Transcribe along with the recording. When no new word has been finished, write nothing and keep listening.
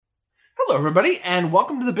Hello, everybody, and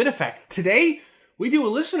welcome to the Bit Effect. Today, we do a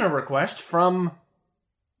listener request from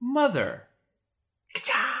Mother.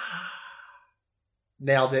 Ka-cha!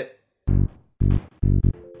 Nailed it.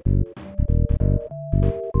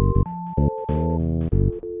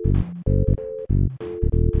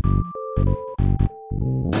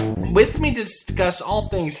 With me to discuss all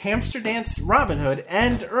things Hamster Dance, Robin Hood,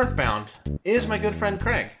 and Earthbound is my good friend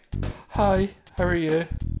Craig. Hi, how are you?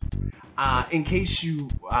 In case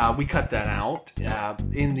we cut that out,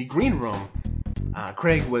 in the green room,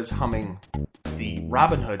 Craig was humming the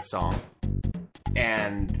Robin Hood song,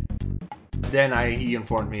 and then he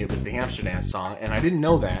informed me it was the Hamster Dance song, and I didn't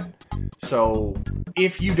know that. So,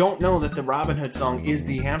 if you don't know that the Robin Hood song is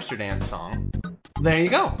the Hamster Dance song, there you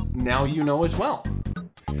go. Now you know as well.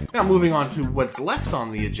 Now, moving on to what's left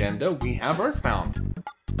on the agenda, we have Earthbound.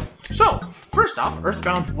 So, first off,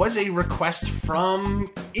 Earthbound was a request from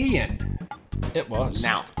Ian. It was.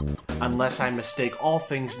 Now, unless I mistake all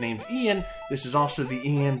things named Ian, this is also the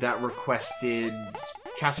Ian that requested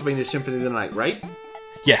Castlevania Symphony of the Night, right?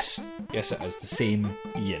 Yes. Yes, it is. The same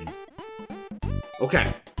Ian. Okay.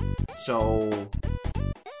 So,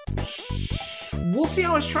 we'll see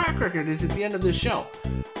how his track record is at the end of this show.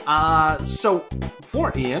 So,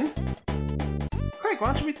 for Ian, Craig, why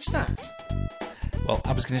don't you read the stats? Well,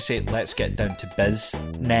 I was going to say, let's get down to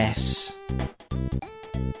business.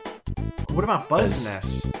 What about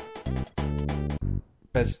Buzzness?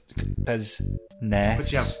 Business.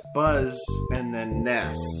 But you have Buzz and then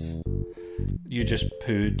Ness. You just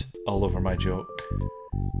pooed all over my joke.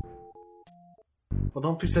 Well,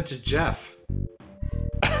 don't be such a Jeff.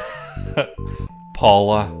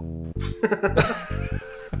 Paula.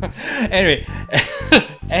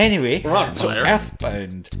 Anyway, so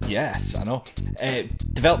Earthbound, yes, I know.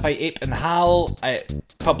 Developed by Ape and Hal,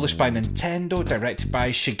 published by Nintendo, directed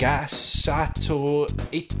by Shigesato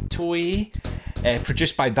Itoi,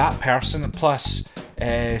 produced by that person, plus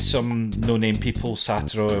some no-name people,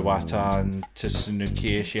 Satoru Iwata and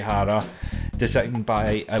Tsunuki Ishihara. Designed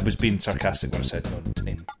by, I was being sarcastic when I said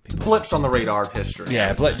no-name people. Blips on the radar of history.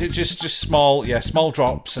 Yeah, just small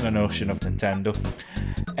drops in an ocean of Nintendo.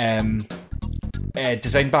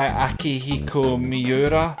 Designed by Akihiko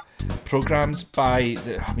Miura, programmed by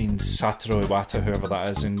Satoru Iwata, whoever that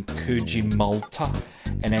is, and Koji Malta,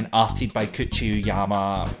 and then arted by Kuchi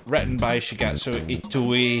Uyama, written by Shigetsu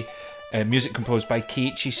Itoi, music composed by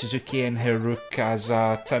Keiichi Suzuki and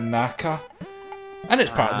Hirokazu Tanaka, and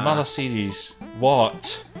it's part of the Mother series.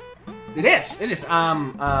 What? It is.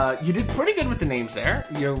 You did pretty good with the names there.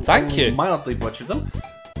 Thank you. Mildly butchered them.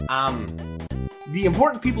 The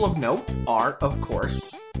important people of note are, of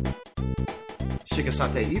course,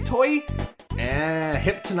 Shigesato Itoi,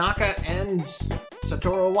 Hip Tanaka, and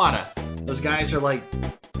Satoru Iwata. Those guys are like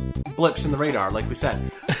blips in the radar, like we said.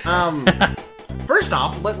 First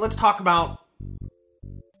off, let's talk about,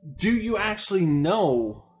 do you actually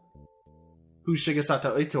know who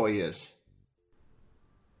Shigesato Itoi is?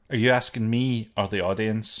 Are you asking me or the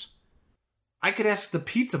audience? I could ask the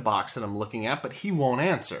pizza box that I'm looking at, but he won't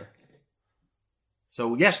answer.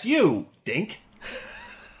 So, yes, you, Dink.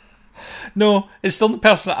 No, it's still the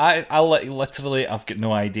person that I've got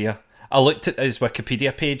no idea. I looked at his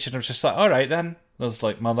Wikipedia page and I was just like, alright then. There's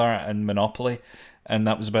like Mother and Monopoly, and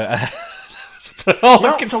that was about all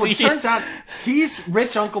I could see. So it turns out he's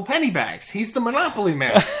rich Uncle Pennybags. He's the Monopoly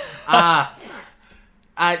man.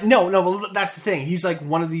 No, that's the thing. He's like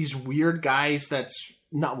one of these weird guys that's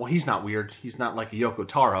not, well, he's not weird. He's not like a Yoko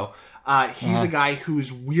Taro. He's a guy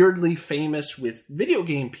who's weirdly famous with video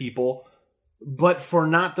game people, but for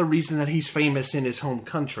not the reason that he's famous in his home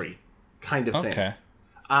country, kind of thing. Okay.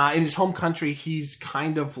 In his home country, he's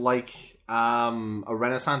kind of like a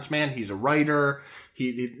Renaissance man. He's a writer.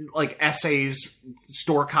 He like essays,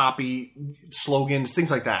 store copy, slogans,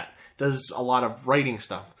 things like that. Does a lot of writing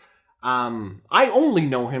stuff. I only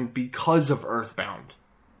know him because of Earthbound.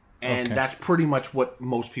 And that's pretty much what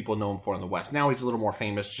most people know him for in the West. Now he's a little more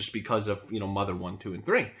famous just because of, Mother 1, 2, and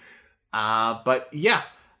 3. But yeah.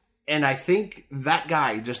 And I think that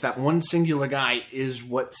guy, just that one singular guy, is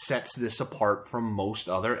what sets this apart from most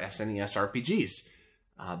other SNES RPGs.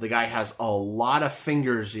 The guy has a lot of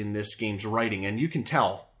fingers in this game's writing, and you can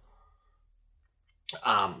tell.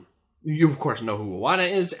 You, of course, know who Iwata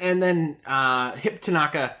is. And then Hip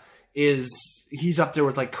Tanaka he's up there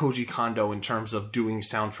with like Koji Kondo in terms of doing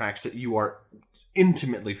soundtracks that you are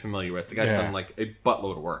intimately familiar with. The guy's done like a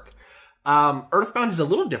buttload of work. Earthbound is a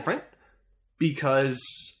little different because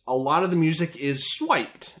a lot of the music is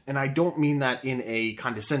swiped, and I don't mean that in a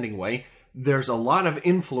condescending way. There's a lot of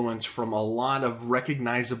influence from a lot of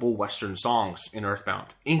recognizable Western songs in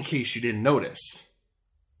Earthbound, in case you didn't notice.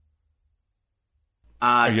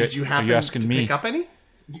 Did you happen asking to me? pick up any?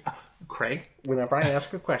 Yeah. Craig, whenever I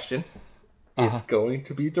ask a question, it's going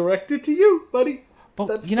to be directed to you, buddy. Well,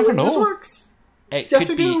 That's you the never way know. this works. It Yes,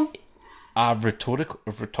 could I be do. a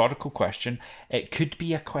rhetorical question. It could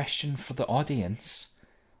be a question for the audience.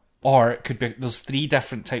 Or it could be, there's 3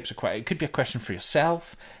 different types of questions. It could be a question for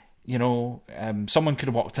yourself. You know, someone could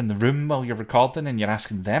have walked in the room while you're recording and you're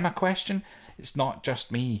asking them a question. It's not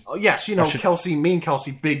just me. Oh, yes, you know, Kelsey, me and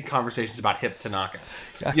Kelsey, big conversations about hip Tanaka.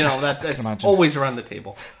 You know, that's always around the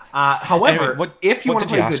table. However, anyway, if you want to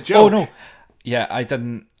play a good joke... Oh, no. Yeah, I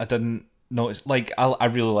didn't notice. Like, I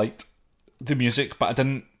really liked the music, but I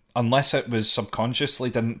didn't, unless it was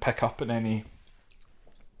subconsciously, didn't pick up on any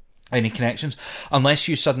connections. Unless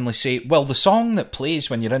you suddenly say, well, the song that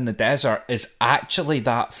plays when you're in the desert is actually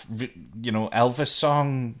that, you know, Elvis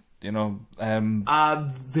song, you know.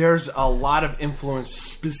 There's a lot of influence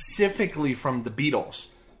specifically from the Beatles.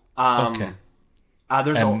 Okay.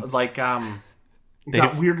 There's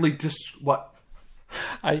got weirdly what?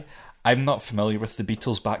 I'm not familiar with the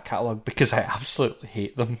Beatles back catalogue because I absolutely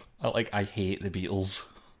hate them. I hate the Beatles.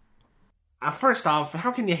 First off, how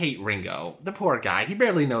can you hate Ringo? The poor guy. He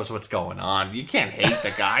barely knows what's going on. You can't hate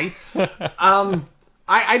the guy.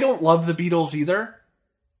 I don't love the Beatles either.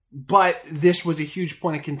 But this was a huge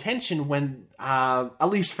point of contention when, at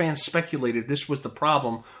least fans speculated this was the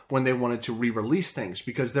problem when they wanted to re-release things.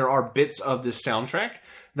 Because there are bits of this soundtrack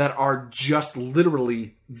that are just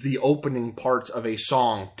literally the opening parts of a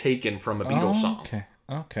song taken from a Beatles song.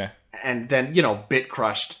 Okay. And then, you know, bit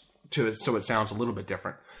crushed to it so it sounds a little bit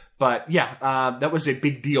different. But yeah, that was a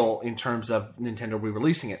big deal in terms of Nintendo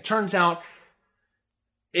re-releasing it. Turns out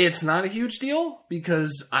it's not a huge deal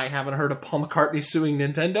because I haven't heard of Paul McCartney suing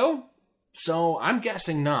Nintendo. So I'm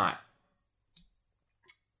guessing not.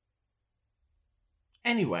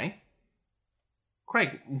 Anyway,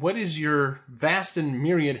 Craig, what is your vast and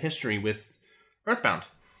myriad history with Earthbound?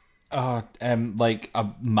 Like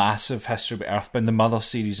a massive history with Earthbound, the Mother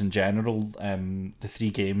series in general, the 3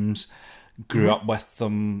 games. Grew up with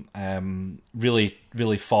them, really,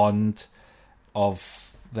 really fond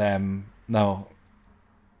of them. No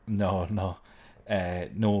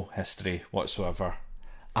history whatsoever.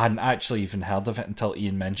 I hadn't actually even heard of it until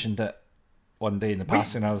Ian mentioned it one day in the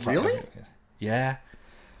past, and I was really? Like, yeah.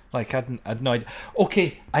 Like, I had no idea.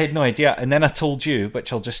 Okay, I had no idea, and then I told you,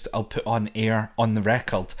 which I'll put on air on the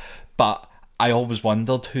record, but I always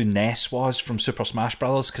wondered who Ness was from Super Smash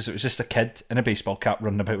Brothers because it was just a kid in a baseball cap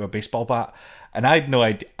running about with a baseball bat, and I had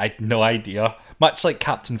no idea. Much like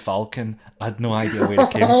Captain Falcon, I had no idea where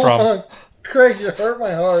it came from. Craig, you hurt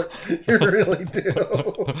my heart. You really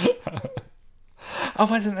do. I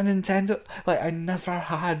wasn't a Nintendo. Like, I never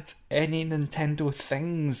had any Nintendo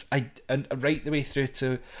things. And right the way through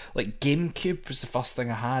to like GameCube was the first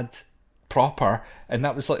thing I had proper, and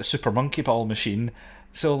that was like a Super Monkey Ball machine.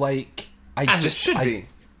 So like. It should be.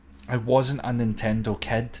 I wasn't a Nintendo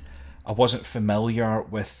kid. I wasn't familiar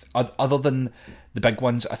with... Other than the big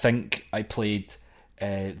ones, I think I played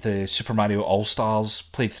the Super Mario All-Stars,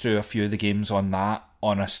 played through a few of the games on that,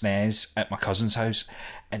 on a SNES at my cousin's house,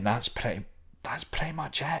 and that's pretty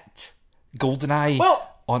much it. GoldenEye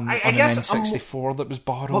on an N64 that was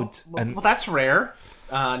borrowed. Well, that's rare.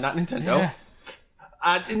 Not Nintendo. Yeah.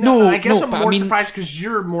 I guess I'm more surprised because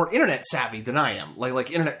you're more internet savvy than I am, like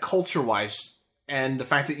internet culture wise, and the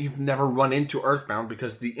fact that you've never run into Earthbound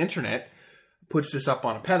because the internet puts this up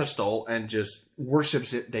on a pedestal and just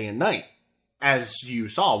worships it day and night, as you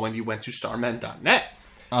saw when you went to starmen.net.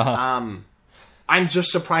 I'm just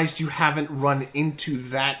surprised you haven't run into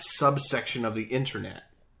that subsection of the internet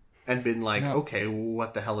and been like, okay,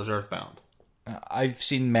 what the hell is Earthbound? I've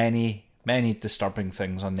seen many disturbing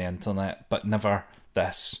things on the internet, but never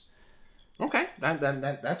this. Okay,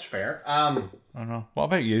 that's fair. I don't know. What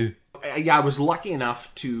about you? Yeah, I was lucky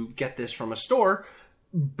enough to get this from a store,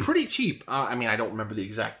 pretty cheap. I mean, I don't remember the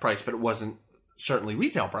exact price, but it wasn't certainly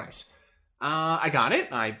retail price. I got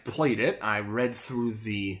it. I played it. I read through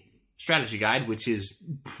the strategy guide, which is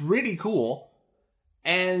pretty cool,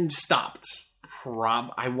 and stopped.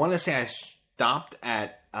 I want to say I stopped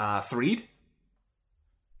at Threed.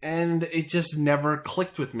 And it just never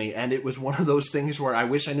clicked with me. And it was one of those things where I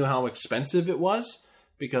wish I knew how expensive it was,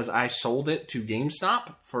 because I sold it to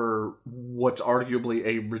GameStop for what's arguably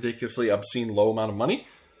a ridiculously obscene low amount of money.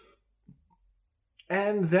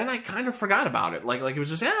 And then I kind of forgot about it. Like it was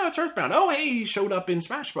just, it's Earthbound. Oh, hey, he showed up in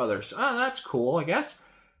Smash Brothers. Oh, that's cool, I guess.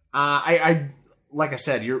 I like I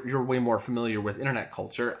said, you're way more familiar with internet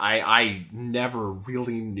culture. I never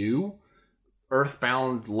really knew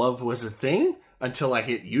Earthbound love was a thing until I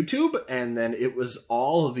hit YouTube, and then it was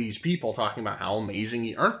all of these people talking about how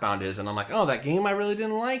amazing Earthbound is, and I'm like, oh, that game I really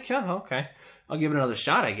didn't like? Oh, okay. I'll give it another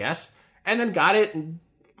shot, I guess. And then got it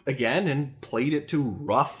again and played it to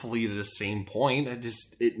roughly the same point.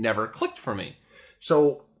 It never clicked for me.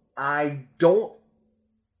 So I don't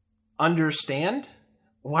understand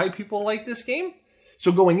why people like this game.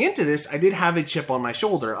 So going into this, I did have a chip on my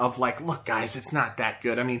shoulder of like, look, guys, it's not that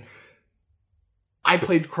good. I mean, I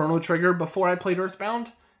played Chrono Trigger before I played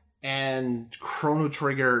Earthbound, and Chrono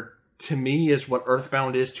Trigger to me is what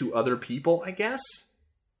Earthbound is to other people, I guess.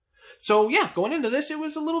 So yeah, going into this, it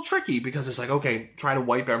was a little tricky because it's like, okay, try to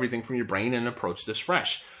wipe everything from your brain and approach this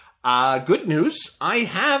fresh. Good news, I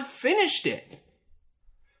have finished it.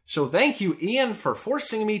 So thank you, Ian, for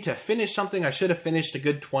forcing me to finish something I should have finished a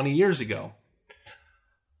good 20 years ago.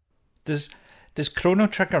 Does Chrono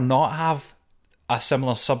Trigger not have a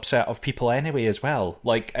similar subset of people anyway as well?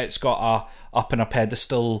 Like, it's got a up in a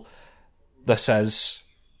pedestal, this is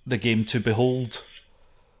the game to behold.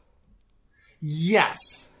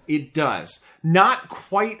 Yes, it does. Not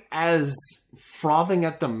quite as frothing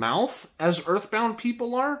at the mouth as Earthbound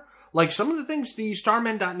people are. Like some of the things the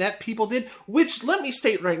Starmen.net people did, which, let me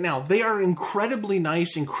state right now, they are incredibly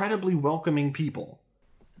nice, incredibly welcoming people.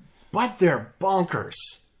 But they're bonkers.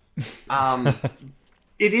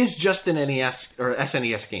 It is just an NES or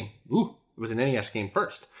SNES game. Ooh, it was an NES game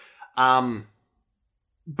first.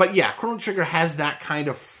 But yeah, Chrono Trigger has that kind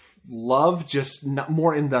of love, just not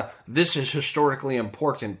more in the, this is historically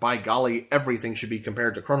important, by golly, everything should be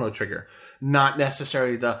compared to Chrono Trigger. Not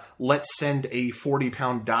necessarily the, let's send a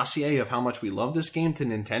 40-pound dossier of how much we love this game to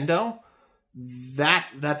Nintendo.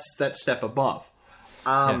 That's that step above.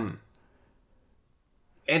 And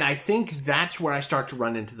I think that's where I start to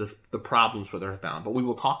run into the problems with Earthbound, but we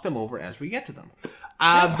will talk them over as we get to them.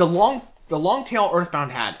 The long tail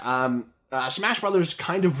Earthbound had, Smash Brothers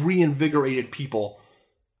kind of reinvigorated people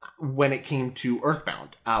when it came to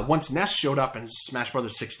Earthbound. Once NES showed up in Smash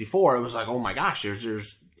Brothers 64, it was like, oh my gosh,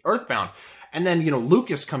 there's Earthbound. And then,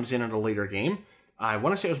 Lucas comes in a later game. I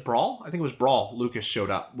want to say it was Brawl. I think it was Brawl. Lucas showed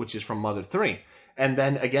up, which is from Mother 3. And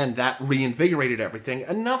then, again, that reinvigorated everything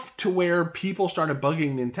enough to where people started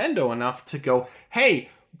bugging Nintendo enough to go, hey,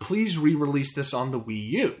 please re-release this on the Wii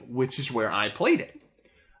U, which is where I played it.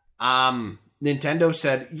 Nintendo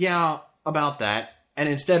said, yeah, about that, and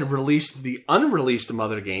instead released the unreleased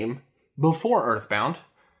Mother game before Earthbound,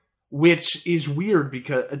 which is weird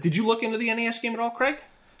because... Did you look into the NES game at all, Craig?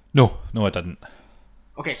 No, I didn't.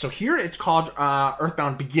 Okay, so here it's called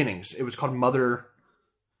Earthbound Beginnings. It was called Mother...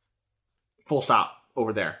 Full stop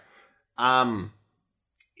over there.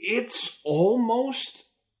 It's almost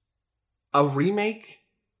a remake.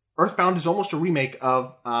 Earthbound is almost a remake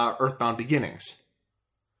of Earthbound Beginnings.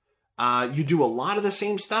 You do a lot of the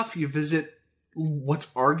same stuff. You visit what's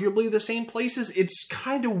arguably the same places. It's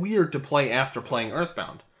kind of weird to play after playing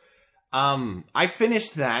Earthbound. I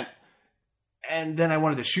finished that, and then I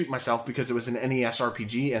wanted to shoot myself because it was an NES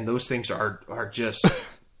RPG, and those things are just...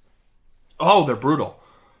 oh, they're brutal.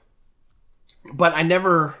 But I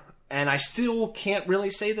never, and I still can't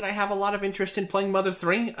really say that I have a lot of interest in playing Mother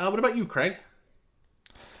 3. What about you, Craig?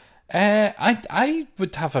 I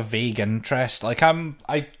would have a vague interest. Like, I kind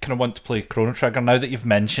of want to play Chrono Trigger now that you've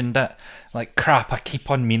mentioned it. Like, crap, I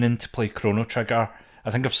keep on meaning to play Chrono Trigger.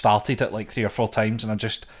 I think I've started it like 3 or 4 times,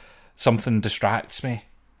 and something distracts me.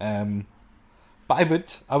 But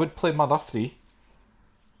I would play Mother 3.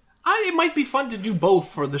 It might be fun to do both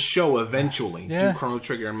for the show eventually. Yeah. Do Chrono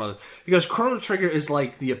Trigger and Mother. Because Chrono Trigger is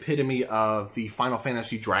like the epitome of the Final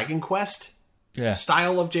Fantasy Dragon Quest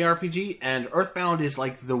style of JRPG, and Earthbound is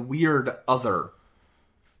like the weird other.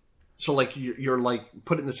 So like you're like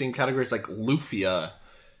put in the same category as like Lufia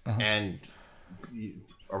and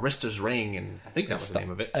Arista's Ring, and I think that was the name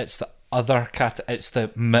of it. It's the other it's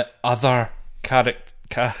the other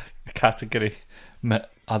category.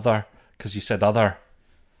 Other, because you said other.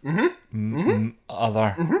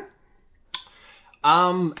 Other.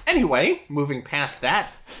 Anyway, moving past that.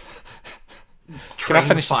 Can I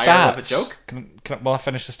finish the stats? Of a joke? Will I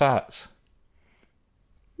finish the stats?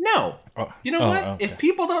 No. Oh. You know what? Okay. If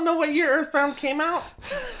people don't know what year Earthbound came out,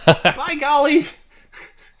 by golly,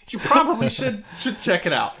 you probably should check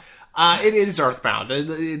it out. It is Earthbound.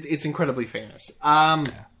 It's incredibly famous.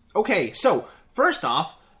 Okay, so first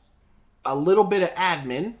off, a little bit of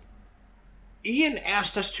admin. Ian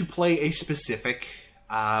asked us to play a specific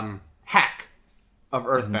hack of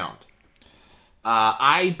Earthbound.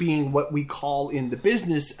 I, being what we call in the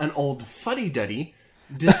business an old fuddy-duddy,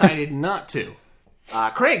 decided not to.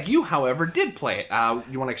 Craig, you, however, did play it.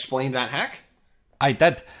 You want to explain that hack? I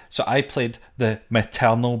did. So I played the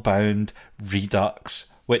MaternalBound Redux,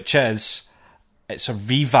 which it's a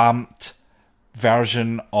revamped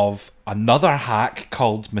version of another hack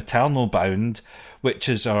called MaternalBound, which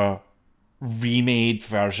is a remade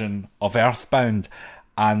version of Earthbound,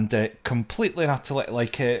 and completely and utterly,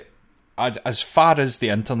 like, as far as the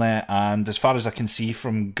internet and as far as I can see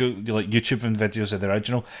from YouTube and videos of the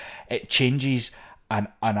original, it changes an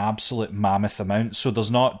absolute mammoth amount. So it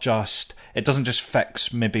doesn't just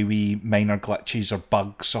fix maybe wee minor glitches or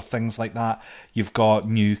bugs or things like that. You've got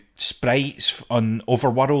new sprites on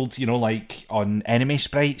Overworld, like on enemy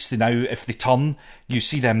sprites. They now, if they turn, you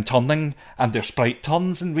see them turning and their sprite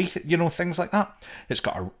turns and things like that.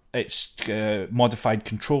 It's modified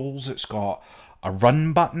controls. It's got a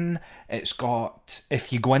run button. It's got,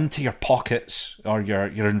 if you go into your pockets or your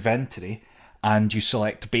inventory and you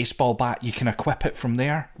select a baseball bat, you can equip it from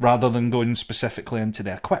there rather than going specifically into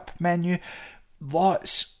the equip menu.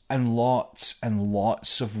 Lots and lots and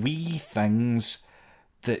lots of wee things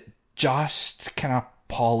that just kind of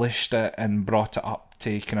polished it and brought it up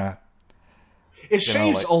to kind of... It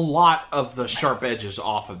shaves a lot of the sharp edges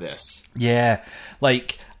off of this. Yeah,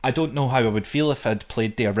 like, I don't know how I would feel if I'd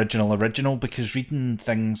played the original, because reading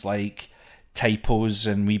things like typos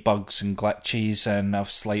and wee bugs and glitches and a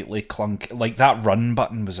slightly clunk, like that run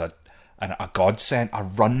button was a godsend. A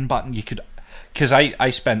run button, you could, because I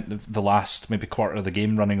spent the last maybe quarter of the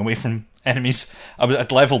game running away from enemies.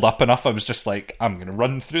 I'd leveled up enough. I was just like, I'm going to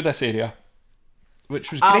run through this area,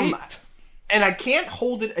 which was great. And I can't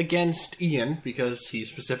hold it against Ian because he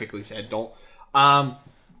specifically said don't.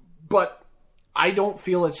 But I don't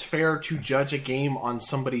feel it's fair to judge a game on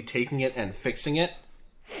somebody taking it and fixing it.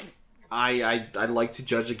 I like to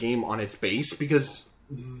judge a game on its base, because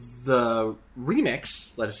the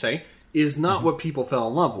remix, let us say, is not what people fell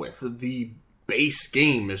in love with. The base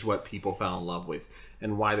game is what people fell in love with,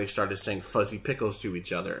 and why they started saying fuzzy pickles to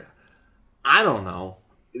each other. I don't know.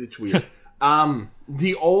 It's weird.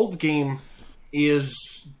 The old game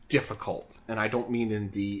is difficult, and I don't mean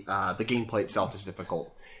in the gameplay itself is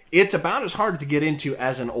difficult. It's about as hard to get into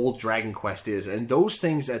as an old Dragon Quest is, and those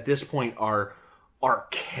things at this point are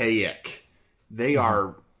archaic. They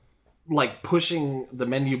are like pushing the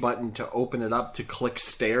menu button to open it up to click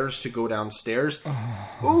stairs to go downstairs.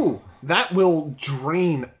 Ooh, that will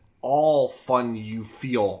drain all fun you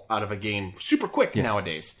feel out of a game super quick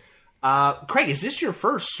nowadays. Craig, is this your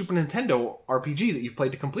first Super Nintendo RPG that you've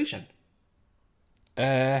played to completion?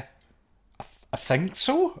 I think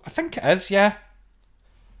so. I think it is, yeah.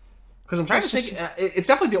 Because I'm trying to think, it's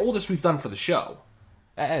definitely the oldest we've done for the show.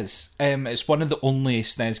 It is. It's one of the only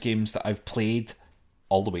SNES games that I've played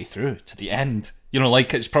all the way through to the end.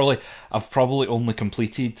 I've probably only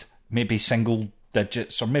completed maybe single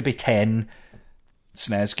digits or maybe 10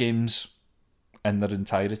 SNES games in their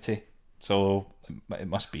entirety. So it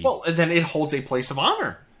must be. Well, then it holds a place of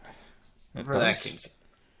honor for that case.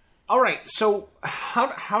 All right, so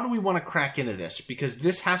how do we want to crack into this? Because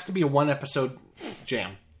this has to be a one episode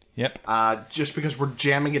jam. Yep. Just because we're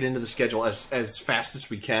jamming it into the schedule as fast as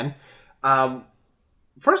we can.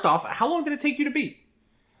 First off, how long did it take you to beat?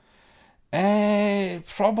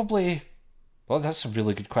 Probably. Well, that's a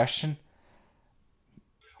really good question.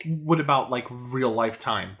 What about like real life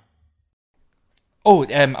time? Oh,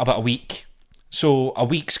 about a week. So a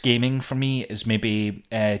week's gaming for me is maybe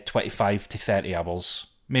 25 to 30 hours.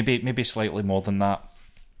 Maybe slightly more than that.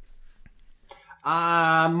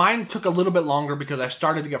 Mine took a little bit longer because I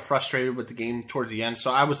started to get frustrated with the game towards the end.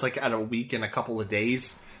 So I was like at a week and a couple of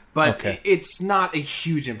days. But It's not a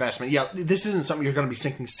huge investment. Yeah, this isn't something you're going to be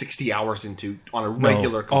sinking 60 hours into on a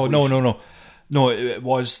regular completion. Oh, no. No, it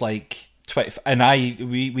was like 20... And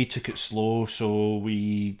we took it slow, so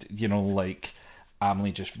we,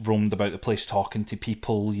 Emily just roamed about the place talking to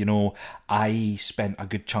people, I spent a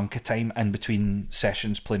good chunk of time in between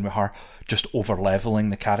sessions playing with her, just over-leveling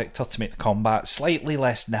the character to make the combat slightly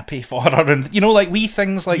less nippy for her, and, wee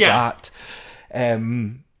things like that.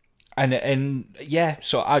 And yeah,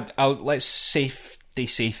 so I'll let's say they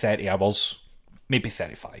say 30 hours, maybe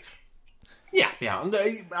 35. Yeah.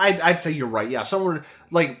 I'd say you're right. Yeah, somewhere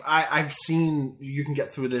like I've seen you can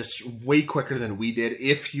get through this way quicker than we did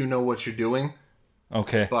if you know what you're doing.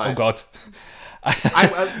 Okay. But oh God.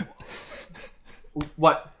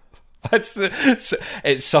 What?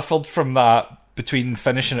 It suffered from that between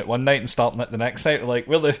finishing it one night and starting it the next night. We're like,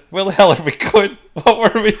 where the hell are we going?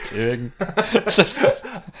 What were we doing?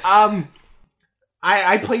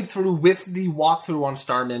 I played through with the walkthrough on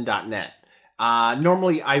starmin.net.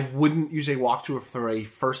 Normally, I wouldn't use a walkthrough for a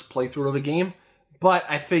first playthrough of a game, but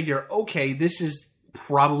I figure, okay, this is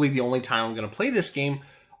probably the only time I'm going to play this game.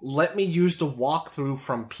 let me use the walkthrough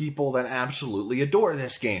from people that absolutely adore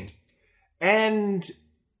this game. And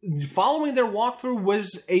following their walkthrough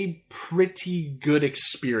was a pretty good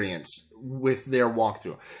experience with their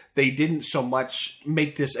walkthrough. They didn't so much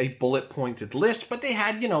make this a bullet-pointed list, but they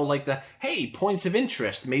had, like the, hey, points of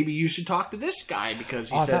interest. Maybe you should talk to this guy because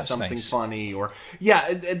he says something funny. Or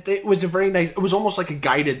it was a very nice, it was almost like a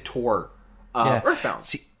guided tour of Earthbound.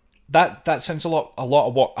 See, that sounds a lot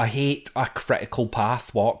of what I hate a critical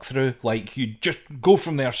path walkthrough. Like, you just go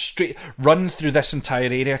from there straight, run through this entire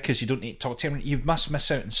area because you don't need to talk to him. You must miss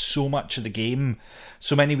out on so much of the game,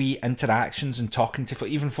 so many wee interactions and talking to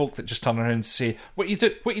even folk that just turn around and say, "What you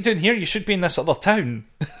doing here? You should be in this other town."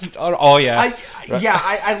 Or,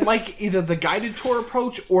 I like either the guided tour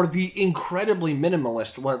approach or the incredibly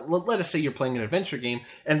minimalist. Let us say you're playing an adventure game,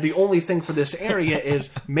 and the only thing for this area is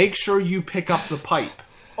make sure you pick up the pipe.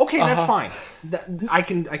 Okay, that's fine. I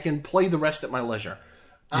can play the rest at my leisure.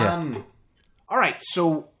 All right,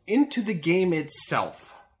 so into the game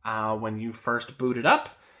itself. When you first boot it up,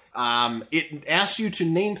 it asks you to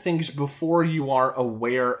name things before you are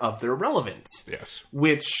aware of their relevance. Yes.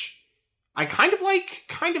 Which I kind of like,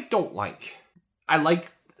 kind of don't like. I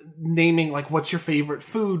like naming, like, what's your favorite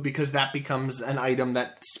food, because that becomes an item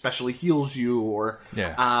that specially heals you, or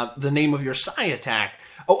the name of your psi attack.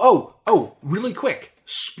 Oh, really quick.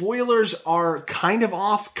 Spoilers are kind of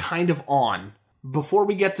off, kind of on. Before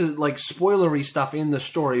we get to, like, spoilery stuff in the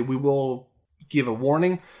story, we will give a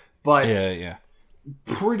warning. But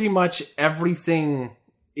pretty much everything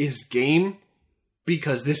is game,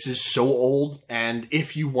 because this is so old. And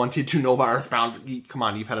if you wanted to know about Earthbound, come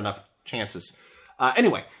on, you've had enough chances.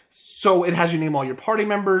 Anyway, so it has you name all your party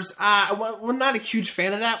members. We're not a huge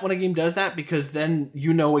fan of that when a game does that, because then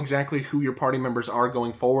you know exactly who your party members are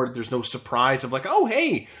going forward. There's no surprise of like, oh,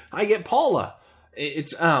 hey, I get Paula.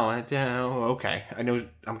 Okay. I know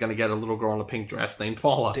I'm going to get a little girl in a pink dress named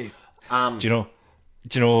Paula. Dave, do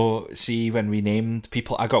you know, see, when we named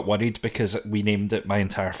people, I got worried because we named it my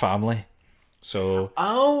entire family. So.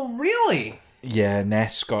 Oh, really? Yeah,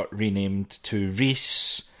 Ness got renamed to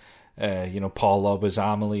Reese. Paula was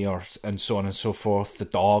Amelie, and so on and so forth. The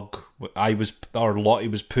dog, Lottie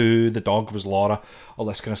was Pooh. The dog was Laura. All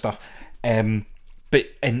this kind of stuff. But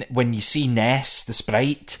when you see Ness, the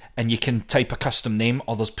sprite, and you can type a custom name,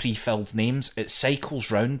 or there's pre-filled names, it cycles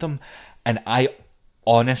round them. And I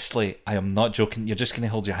am not joking. You're just going to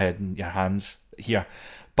hold your head in your hands here.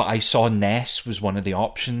 But I saw Ness was one of the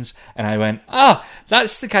options, and I went,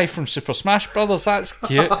 that's the guy from Super Smash Brothers. That's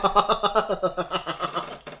cute.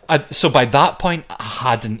 So by that point, I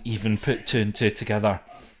hadn't even put two and two together.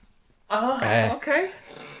 Okay.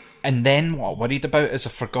 And then what I worried about is I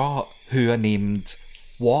forgot who I named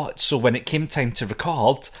what. So when it came time to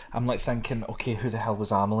record, I'm like thinking, okay, who the hell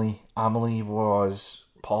was Amelie? Amelie was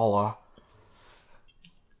Paula.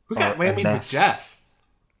 Who got whammied with Jeff?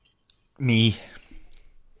 Me.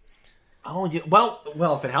 Oh, yeah. Well,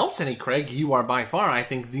 if it helps any, Craig, you are by far, I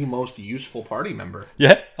think, the most useful party member.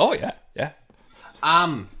 Yeah. Oh, yeah. Yeah.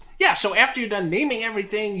 So after you're done naming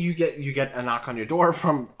everything, you get a knock on your door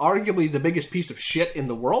from arguably the biggest piece of shit in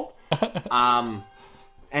the world. And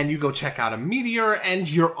you go check out a meteor, and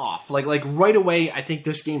you're off. Like right away, I think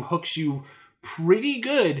this game hooks you pretty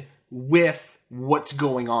good with what's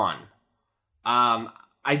going on.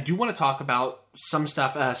 I do want to talk about some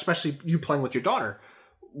stuff, especially you playing with your daughter.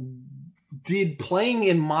 Did playing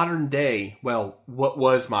in modern day, well, what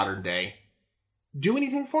was modern day, do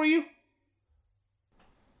anything for you?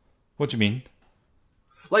 What do you mean?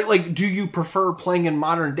 Like, do you prefer playing in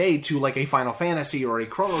modern day to like a Final Fantasy or a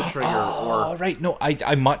Chrono Trigger? Oh, right. No, I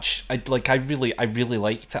really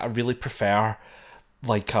liked it. I really prefer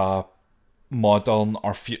like a modern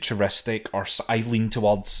or futuristic, or I lean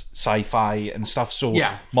towards sci-fi and stuff. So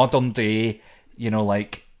modern day,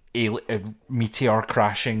 like a meteor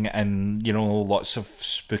crashing and lots of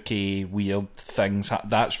spooky weird things.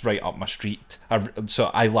 That's right up my street. So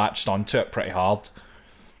I latched onto it pretty hard.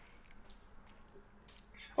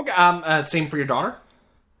 Okay, same for your daughter?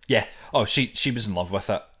 Yeah. Oh, she was in love with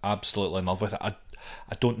it. Absolutely in love with it. I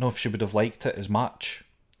don't know if she would have liked it as much.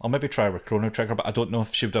 I'll maybe try with Chrono Trigger, but I don't know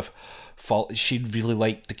if she would have she really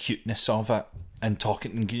liked the cuteness of it and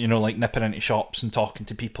talking, like nipping into shops and talking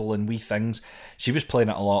to people and wee things. She was playing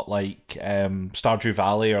it a lot like Stardew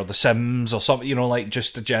Valley or The Sims or something, like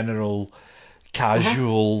just a general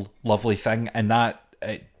casual lovely thing, and that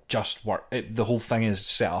it just worked. The whole thing is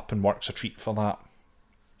set up and works a treat for that.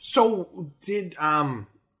 So did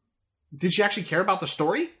she actually care about the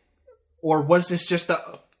story, or was this just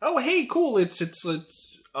hey, cool, it's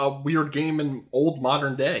a weird game in old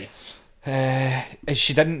modern day?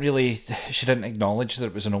 She didn't acknowledge that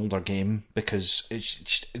it was an older game, because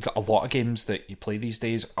a lot of games that you play these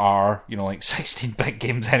days are, like 16-bit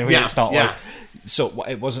games anyway. It's not like, so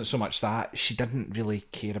it wasn't so much that she didn't really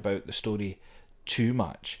care about the story too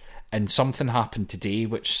much, and something happened today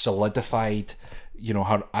which solidified,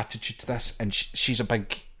 her attitude to this. And she's a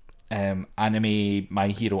big anime My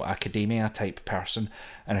Hero Academia type person,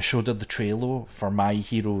 and I showed her the trailer for My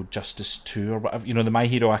Hero Justice 2 or whatever, the My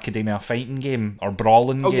Hero Academia fighting game or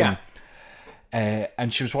brawling game.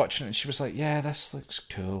 And she was watching it and she was like, yeah, this looks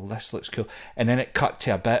cool, and then it cut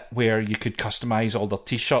to a bit where you could customize all the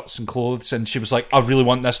t-shirts and clothes, and she was like, I really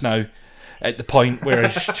want this now, at the point where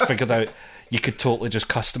she figured out you could totally just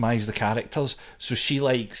customize the characters. So she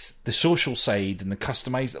likes the social side and the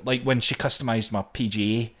customized, like when she customized my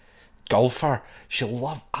PGA golfer, she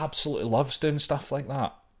absolutely loves doing stuff like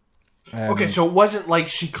that. Okay, so it wasn't like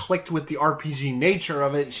she clicked with the RPG nature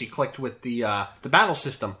of it, she clicked with the battle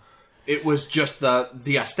system. It was just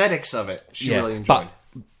the aesthetics of it she really enjoyed.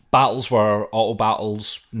 Battles were auto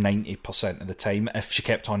battles 90% of the time. If she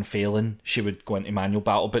kept on failing, she would go into manual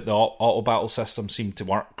battle, but the auto battle system seemed to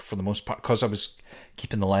work for the most part. Because I was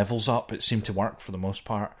keeping the levels up, it seemed to work for the most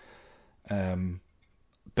part.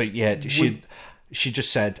 But yeah, she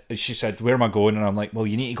said, where am I going? And I'm like, well,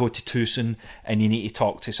 you need to go to Tucson and you need to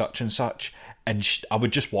talk to such and such. And I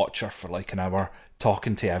would just watch her for like an hour,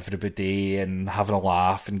 talking to everybody and having a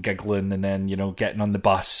laugh and giggling, and then, getting on the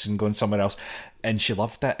bus and going somewhere else. And she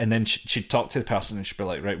loved it. And then she'd talk to the person and she'd be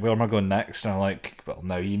like, right, where am I going next? And I'm like, well,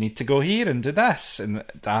 now you need to go here and do this. And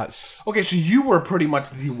that's... Okay, so you were pretty much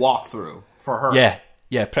the walkthrough for her. Yeah,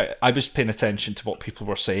 I was paying attention to what people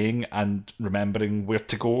were saying and remembering where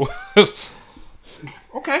to go.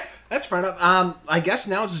 Okay, that's fair enough. I guess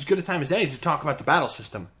now is as good a time as any to talk about the battle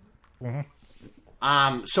system.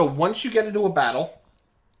 Mm-hmm. So once you get into a battle,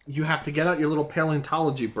 you have to get out your little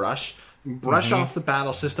paleontology brush, brush off the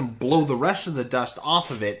battle system, blow the rest of the dust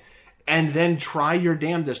off of it, and then try your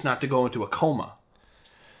damnedest not to go into a coma.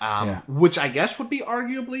 Which I guess would be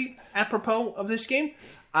arguably apropos of this game.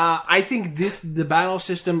 I think the battle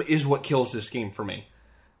system is what kills this game for me.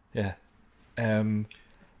 Yeah.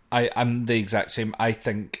 I'm the exact same. I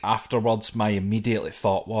think afterwards my immediate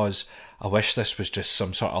thought was, I wish this was just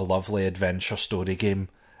some sort of lovely adventure story game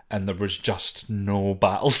and there was just no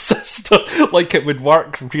battle system. Like, it would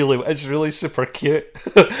work really, it's really super cute.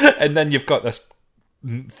 And then you've got this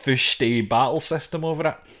fushty battle system over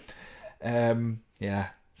it. Yeah,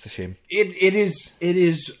 it's a shame. It's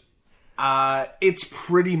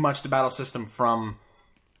pretty much the battle system from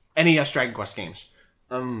NES Dragon Quest games.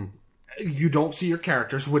 You don't see your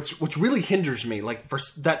characters, which really hinders me. Like, for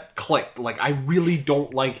that click, like, I really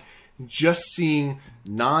don't like just seeing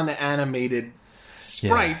non-animated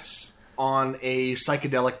sprites on a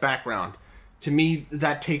psychedelic background. To me,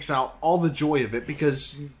 that takes out all the joy of it,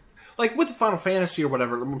 because, like, with the Final Fantasy or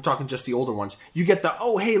whatever, I'm talking just the older ones, you get the,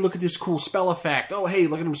 oh, hey, look at this cool spell effect. Oh, hey,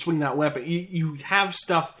 look at him swing that weapon. You have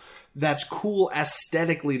stuff that's cool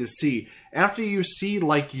aesthetically to see. After you see,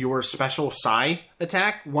 like, your special psi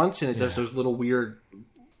attack once, and it does those little weird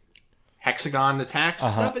hexagon attacks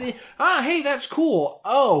and stuff, and hey, that's cool.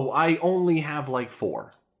 Oh, I only have, like,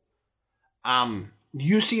 4.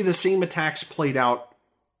 You see the same attacks played out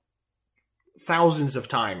thousands of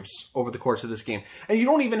times over the course of this game. And you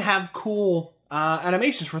don't even have cool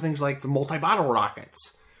animations for things like the multi-bottle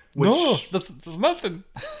rockets. Which, no, there's nothing.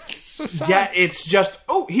 It's so sad. Yeah, it's just,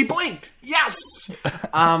 oh, he blinked. Yes!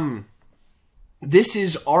 This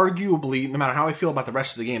is arguably, no matter how I feel about the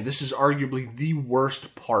rest of the game, this is arguably the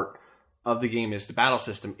worst part of the game, is the battle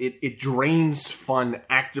system. It drains fun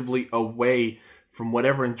actively away from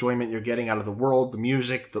whatever enjoyment you're getting out of the world, the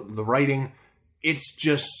music, the writing. It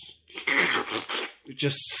just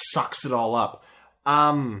sucks it all up.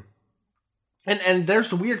 And there's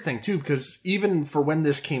the weird thing, too, because even for when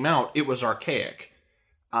this came out, it was archaic.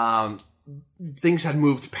 Things had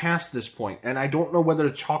moved past this point, and I don't know whether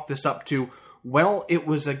to chalk this up to, well, it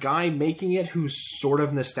was a guy making it who's sort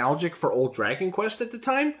of nostalgic for old Dragon Quest at the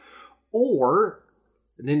time, or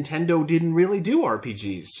Nintendo didn't really do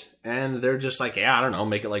RPGs, and they're just like, yeah, I don't know,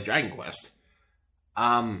 make it like Dragon Quest.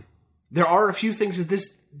 There are a few things that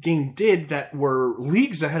this game did that were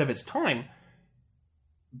leagues ahead of its time,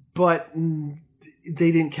 but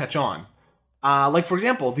they didn't catch on. Like, for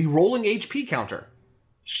example, the rolling HP counter.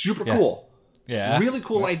 Super cool. Yeah. Really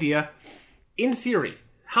cool idea. In theory,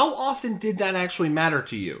 how often did that actually matter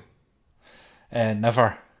to you?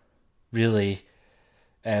 Never. Really.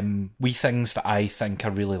 Wee things that I think I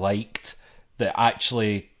really liked, that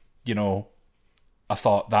actually, I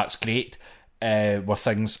thought that's great. were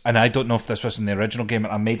things, and I don't know if this was in the original game,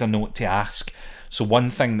 and I made a note to ask. So one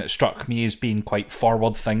thing that struck me as being quite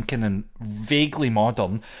forward-thinking and vaguely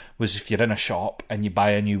modern was if you're in a shop and you buy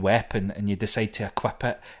a new weapon and you decide to equip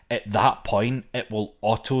it, at that point it will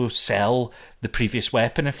auto-sell the previous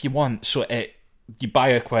weapon if you want. So you buy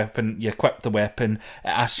a weapon, you equip the weapon, it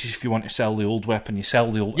asks you if you want to sell the old weapon, you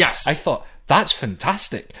sell the old... Yes. I thought, that's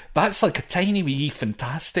fantastic. That's like a tiny wee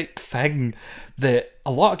fantastic thing that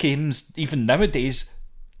a lot of games, even nowadays,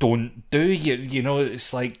 don't do. You know,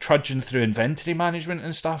 it's like trudging through inventory management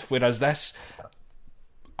and stuff, whereas this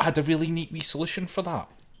had a really neat wee solution for that.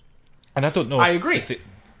 And I don't know. I agree.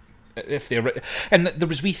 If they and there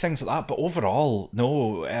was wee things like that, but overall,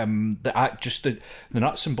 no. The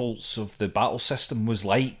nuts and bolts of the battle system was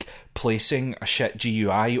like placing a shit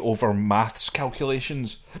GUI over maths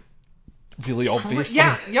calculations. Really obviously.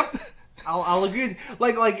 Yeah. Yep. I'll agree.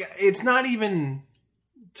 Like it's not even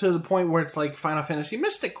to the point where it's like Final Fantasy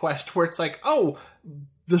Mystic Quest, where it's like, oh,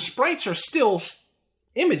 the sprites are still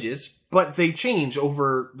images, but they change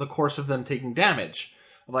over the course of them taking damage.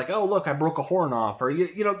 Like, oh, look, I broke a horn off, or,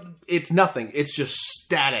 you know, it's nothing. It's just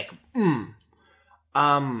static.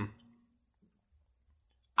 I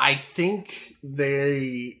think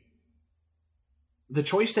the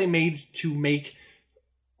choice they made to make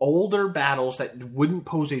older battles that wouldn't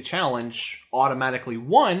pose a challenge automatically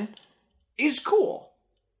won is cool.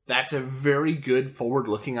 That's a very good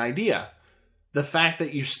forward-looking idea. The fact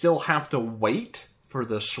that you still have to wait for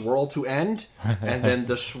the swirl to end, and then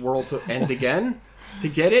the swirl to end again to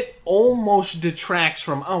get it, almost detracts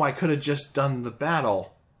from, oh, I could have just done the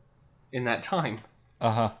battle in that time.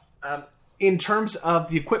 In terms of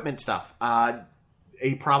the equipment stuff, a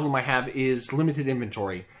problem I have is limited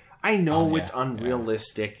inventory. I know it's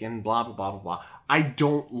unrealistic and blah, blah, blah, blah, blah. I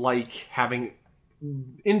don't like having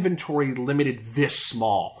inventory limited this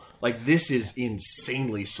small. Like, this is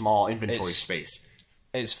insanely small inventory space.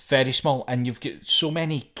 It's very small, and you've got so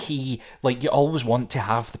many key... Like, you always want to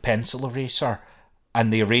have the pencil eraser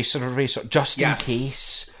and the eraser, just in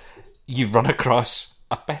case you run across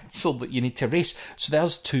a pencil that you need to erase. So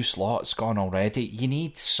there's 2 slots gone already. You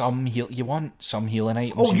need some you want some healing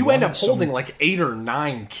items. Oh, you end up holding like 8 or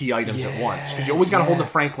 9 key items at once, because you always got to hold the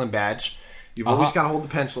Franklin badge. You've always got to hold the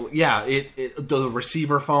pencil. Yeah, the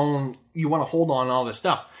receiver phone. You want to hold on all this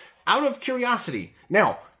stuff. Out of curiosity,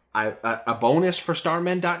 now a bonus for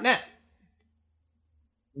Starmen.net.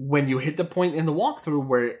 When you hit the point in the walkthrough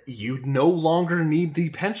where you no longer need the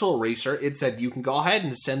pencil eraser, it said you can go ahead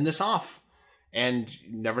and send this off, and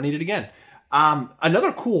never need it again.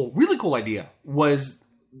 Another really cool idea was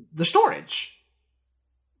the storage,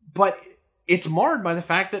 but it's marred by the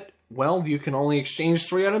fact that, well, you can only exchange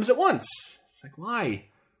 3 items at once. It's like, why?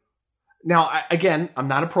 Now, again, I'm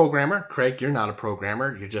not a programmer. Craig, you're not a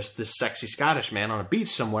programmer. You're just this sexy Scottish man on a beach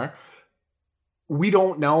somewhere. We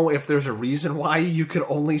don't know if there's a reason why you could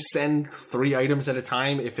only send 3 items at a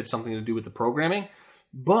time if it's something to do with the programming,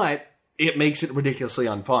 but it makes it ridiculously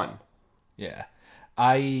unfun. Yeah.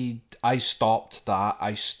 I stopped that.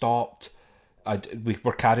 We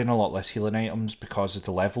were carrying a lot less healing items because of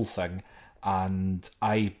the level thing, and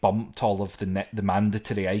I bumped all of the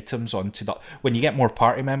mandatory items onto that. When you get more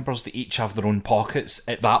party members that each have their own pockets,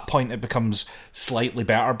 at that point it becomes slightly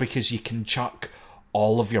better because you can chuck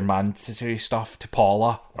all of your mandatory stuff to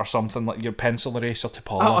Paula or something, like your pencil eraser to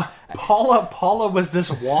Paula. Paula was this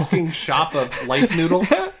walking shop of life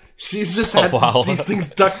noodles. She's just had these things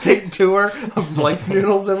duct taped to her of life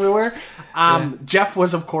noodles everywhere. Jeff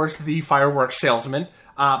was, of course, the fireworks salesman.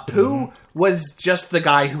 Pooh was just the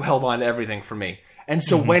guy who held on to everything for me. And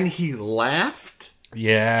so when he left,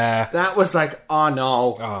 that was like, oh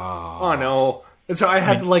no. Oh no. And so I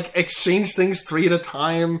had to like exchange things 3 at a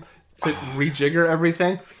time to rejigger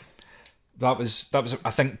everything. That was. I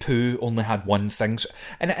think Pooh only had 1 thing,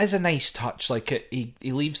 and it is a nice touch. Like he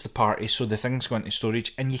leaves the party, so the thing's going to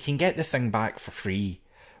storage, and you can get the thing back for free.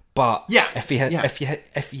 But if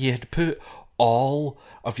you had put all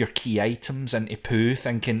of your key items into Pooh,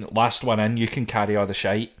 thinking last one in, you can carry all the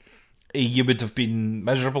shite, you would have been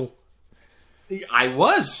miserable. I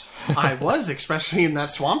was, especially in that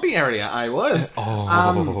swampy area. I was.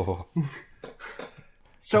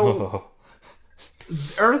 So,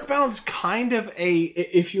 Earthbound's kind of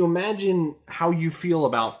if you imagine how you feel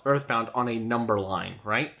about Earthbound on a number line,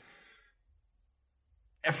 right?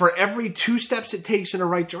 For every 2 steps it takes in the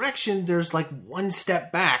right direction, there's like 1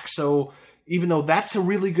 step back. So, even though that's a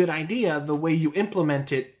really good idea, the way you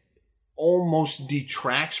implement it almost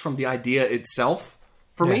detracts from the idea itself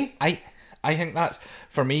for me. I think that's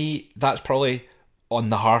probably on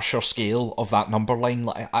the harsher scale of that number line.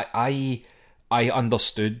 Like I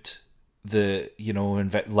understood the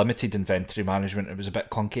limited inventory management. It was a bit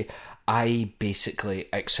clunky. I basically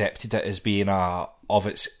accepted it as being a of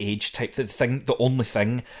its age type thing. The only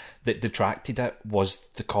thing that detracted it was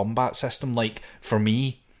the combat system. Like, for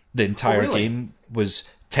me, the entire game was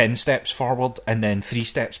 10 steps forward and then 3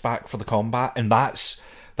 steps back for the combat, and that's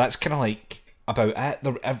kind of like about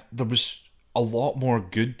it. There was a lot more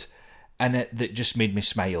good in it that just made me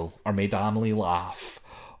smile or made Amelie laugh,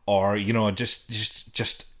 or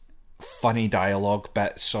just funny dialogue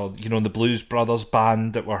bits, or the Blues Brothers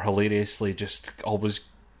band that were hilariously just always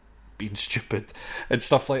being stupid and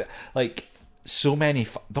stuff like that. Like, so many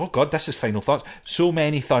oh god, this is final thoughts. So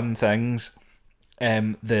many fun things.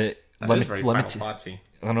 The limited,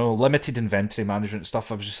 I know, limited inventory management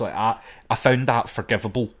stuff. I was just like, I found that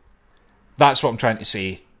forgivable. That's what I'm trying to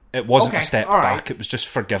say. It wasn't a step back. It was just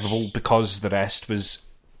forgivable because the rest was,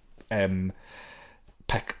 it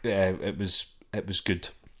was good.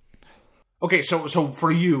 Okay, so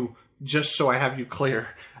for you, just so I have you clear,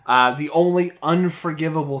 the only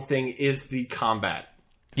unforgivable thing is the combat.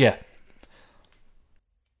 Yeah.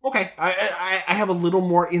 Okay, I have a little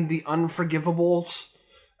more in the unforgivables,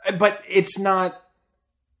 but it's not,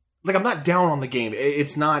 like, I'm not down on the game.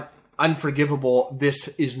 It's not unforgivable, this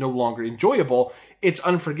is no longer enjoyable. It's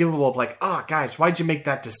unforgivable, like, guys, why'd you make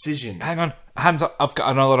that decision? Hang on, hands up, I've got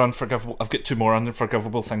another unforgivable, I've got 2 more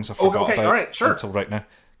unforgivable things I forgot about. All right, sure. Until right now.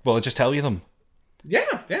 Well, I'll just tell you them.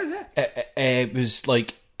 Yeah. It was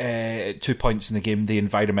like, at 2 points in the game, the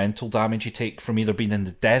environmental damage you take from either being in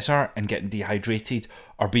the desert and getting dehydrated,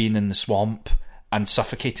 or being in the swamp and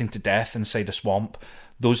suffocating to death inside a swamp.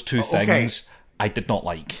 Those 2 things I did not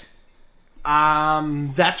like.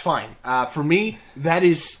 That's fine. For me, that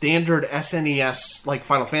is standard SNES, like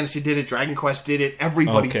Final Fantasy did it, Dragon Quest did it,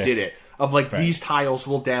 everybody did it. Of like, these tiles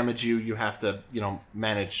will damage you, you have to,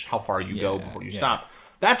 manage how far you go before you stop.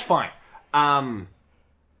 That's fine. I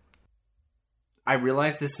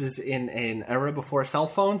realize this is in an era before cell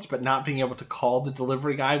phones, but not being able to call the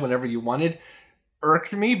delivery guy whenever you wanted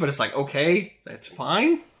irked me, but it's like, okay, that's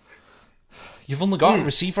fine. You've only got a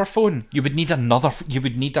receiver phone. You would need you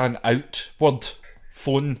would need an outward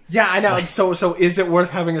phone. Yeah, I know. So is it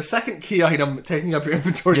worth having a second key item taking up your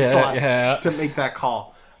inventory slots to make that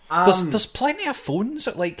call? There's plenty of phones.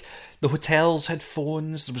 Like, the hotels had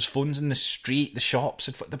phones. There was phones in the street. The shops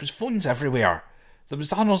had there was phones everywhere. There was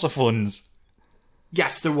tunnels of phones.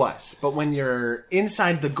 Yes, there was. But when you're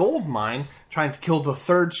inside the gold mine trying to kill the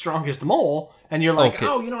 3rd strongest mole, and you're like,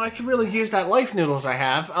 I could really use that life noodles I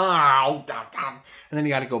have. And then you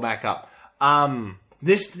got to go back up.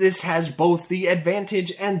 This has both the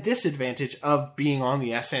advantage and disadvantage of being on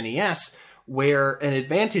the SNES, where an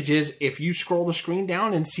advantage is if you scroll the screen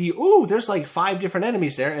down and see, there's like 5 different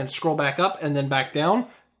enemies there, and scroll back up and then back down,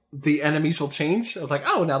 the enemies will change. It's like,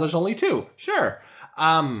 now there's only 2. Sure.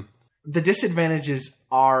 The disadvantages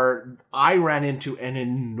are I ran into an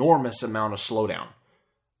enormous amount of slowdown.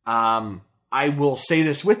 I will say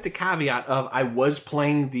this with the caveat of I was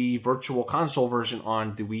playing the Virtual Console version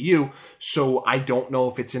on the Wii U, so I don't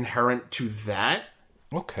know if it's inherent to that.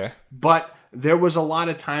 Okay. But there was a lot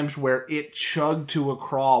of times where it chugged to a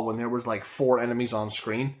crawl when there was like 4 enemies on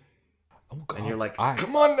screen. Oh, God. And you're like,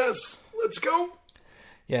 come on, Ness, let's go.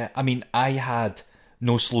 Yeah, I mean, I had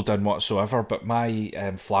no slowdown whatsoever, but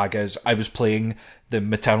my flag is I was playing the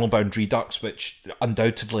MaternalBound Redux, which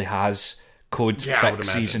undoubtedly has code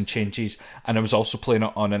fixes and changes, and I was also playing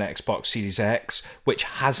it on an Xbox Series X, which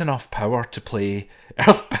has enough power to play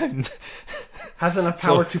Earthbound. Has enough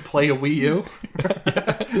power to play a Wii U?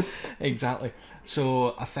 Yeah, exactly.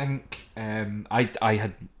 So I think I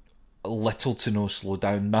had little to no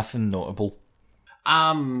slowdown, nothing notable.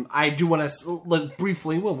 I do want to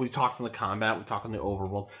briefly. Well, we talked on the combat, we talked on the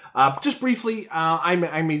overworld. Just briefly, I'm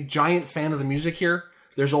a giant fan of the music here.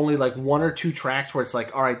 There's only like 1 or 2 tracks where it's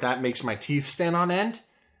like, all right, that makes my teeth stand on end.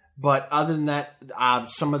 But other than that,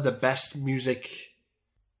 some of the best music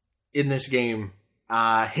in this game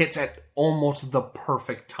hits at almost the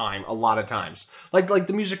perfect time. A lot of times, like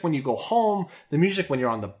the music when you go home, the music when you're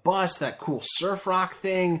on the bus, that cool surf rock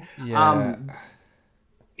thing. Yeah.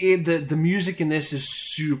 The music in this is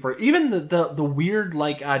super. Even the weird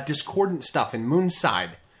discordant stuff in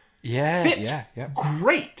Moonside, fits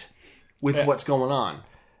great with what's going on.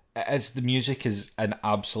 As the music is an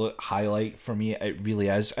absolute highlight for me, it really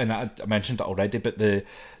is. And I mentioned it already, but the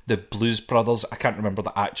Blues Brothers, I can't remember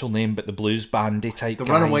the actual name, but the blues bandy type guys,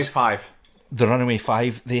 Runaway Five. The Runaway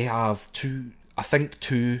Five, they have 2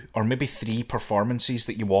 or maybe 3 performances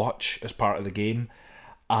that you watch as part of the game,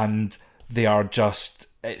 and they are just,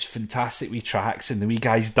 it's fantastic wee tracks, and the wee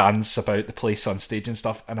guys dance about the place on stage and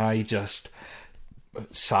stuff, and I just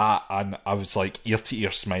sat and I was like ear to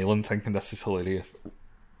ear smiling, thinking this is hilarious.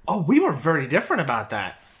 Oh, we were very different about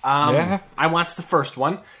that. I watched the first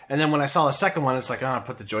one, and then when I saw the second one, it's like,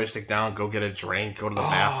 put the joystick down, go get a drink, go to the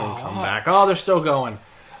bathroom, come back. Oh, they're still going.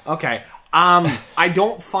 Okay. I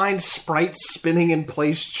don't find sprites spinning in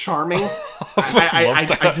place charming.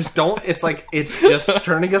 I just don't. It's like, it's just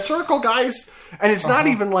turning a circle, guys. And it's not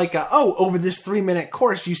even like, over this 3-minute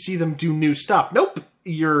course, you see them do new stuff. Nope.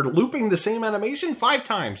 You're looping the same animation 5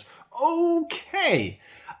 times. Okay.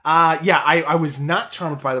 I was not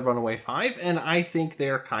charmed by the Runaway 5, and I think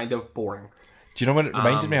they're kind of boring. Do you know what it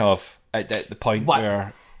reminded me of? At the point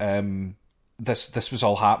where this was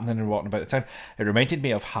all happening and walking about the town, it reminded me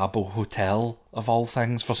of Habbo Hotel, of all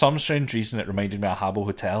things. For some strange reason, it reminded me of Habbo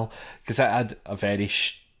Hotel, because it had a very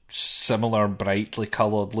similar, brightly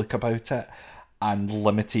coloured look about it, and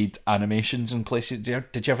limited animations in places.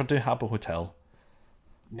 Did you ever do Habbo Hotel?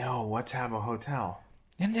 No, what's Habbo Hotel?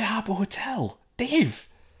 In the Habbo Hotel? Dave,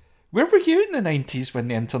 where were you in the 90s when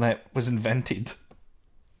the internet was invented?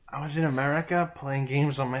 I was in America playing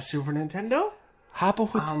games on my Super Nintendo. Habbo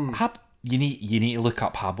Hotel. You need to look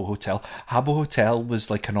up Habbo Hotel. Habbo Hotel was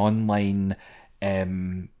like an online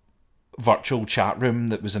virtual chat room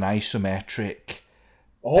that was an isometric.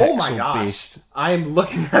 Oh my gosh! I'm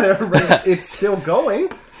looking at it right. It's still going.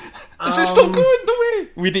 Is it still going? No way.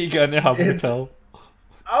 We need to get into Habbo Hotel.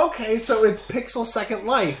 Okay, so it's Pixel Second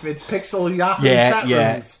Life. It's Pixel Yahoo chat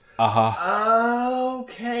rooms.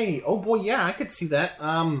 Okay. Oh boy, yeah, I could see that.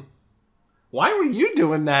 Why were you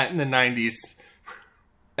doing that in the 90s?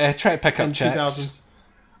 Try to pick up checks. 2000s.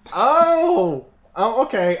 Oh,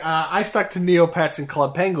 okay. I stuck to Neopets and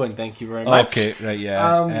Club Penguin. Thank you very much. Okay, right,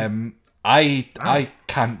 yeah. I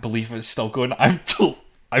can't believe it's still going. I'm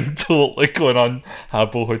totally going on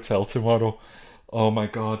Habbo Hotel tomorrow. Oh my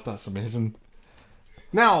god, that's amazing.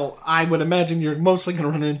 Now, I would imagine you're mostly going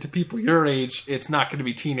to run into people your age. It's not going to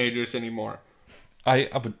be teenagers anymore. I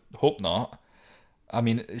would hope not. I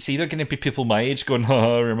mean, it's either going to be people my age going,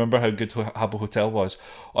 remember how good Habbo Hotel was,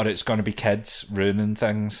 or it's going to be kids ruining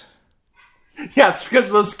things. Yeah, it's because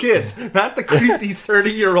of those kids, not the creepy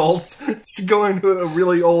 30-year-olds going to a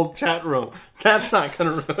really old chat room. That's not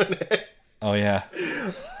going to ruin it. Oh, yeah.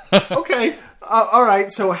 Okay. All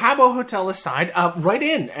right, so Habbo Hotel aside, write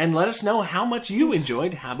in and let us know how much you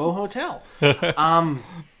enjoyed Habbo Hotel.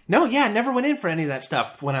 No, yeah, I never went in for any of that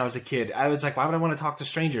stuff when I was a kid. I was like, why would I want to talk to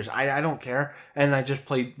strangers? I don't care. And I just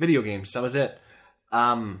played video games. That was it.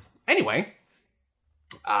 Anyway,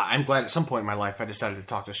 I'm glad at some point in my life I decided to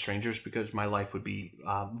talk to strangers because my life would be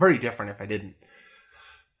very different if I didn't.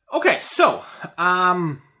 Okay, so,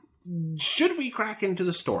 should we crack into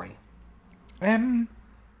the story? And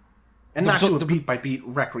not do a beat-by-beat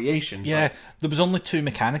recreation. Yeah, but there was only 2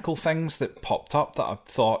 mechanical things that popped up that I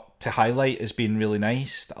thought to highlight as being really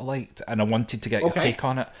nice, that I liked, and I wanted to get your take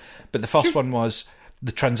on it. But the first one was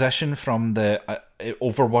the transition from the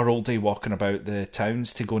overworldy walking about the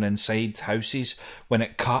towns to going inside houses, when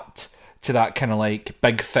it cut to that kind of like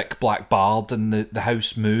big thick black bard and the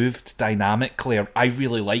house moved dynamically. I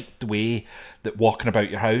really liked the way that walking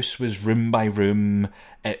about your house was room by room.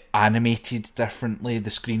 It animated differently,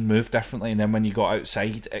 the screen moved differently, and then when you got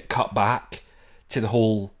outside it cut back to the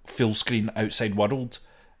whole full screen outside world.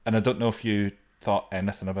 And I don't know if you thought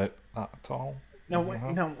anything about that at all. No, wait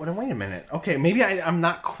a minute. Okay, maybe I'm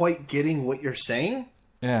not quite getting what you're saying.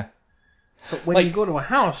 Yeah. But when you go to a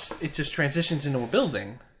house, it just transitions into a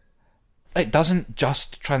building. It doesn't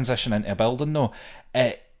just transition into a building, though.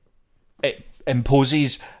 It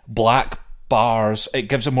imposes black bars. It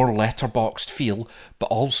gives a more letterboxed feel, but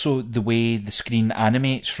also the way the screen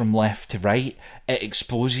animates from left to right, it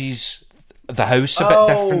exposes the house a bit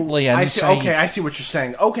differently inside. I see what you're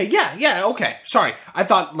saying. Okay, yeah, okay. Sorry. I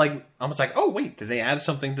thought, I was like, oh, wait, did they add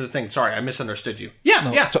something to the thing? Sorry, I misunderstood you.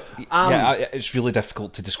 Yeah. It's really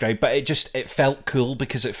difficult to describe, but it felt cool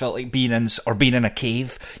because it felt like being in a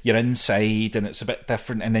cave. You're inside and it's a bit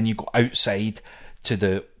different, and then you go outside to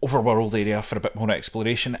the overworld area for a bit more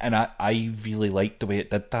exploration, and I really liked the way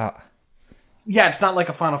it did that. Yeah, it's not like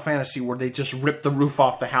a Final Fantasy where they just rip the roof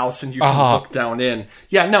off the house and you can look down in.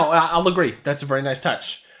 Yeah, no, I'll agree. That's a very nice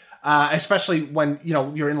touch. Especially when,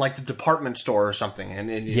 you're in like the department store or something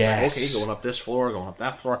and you say, okay, going up this floor, going up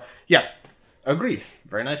that floor. Yeah, agreed.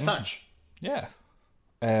 Very nice touch. Yeah.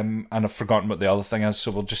 And I've forgotten what the other thing is,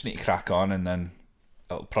 so we'll just need to crack on and then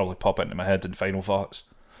it'll probably pop into my head in final thoughts.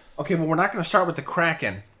 Okay, well, we're not going to start with the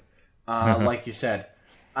Kraken, like you said.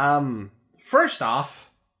 First off,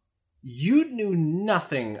 you knew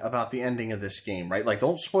nothing about the ending of this game, right? Like,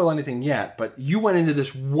 don't spoil anything yet, but you went into this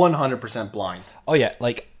 100% blind. Oh, yeah.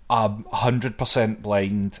 Like, 100%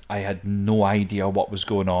 blind. I had no idea what was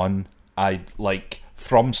going on. I, like,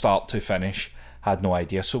 from start to finish, had no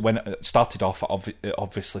idea. So when it started off, I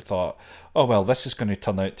obviously thought, oh, well, this is going to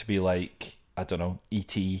turn out to be like, I don't know,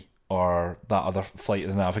 E.T. or that other Flight of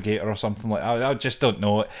the Navigator or something like that. I just don't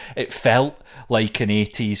know. It felt like an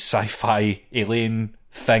 80s sci-fi alien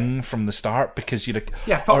thing from the start because you'd...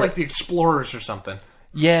 Yeah, it felt like the Explorers or something.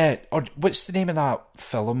 Yeah, or what's the name of that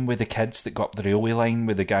film with the kids that got up the railway line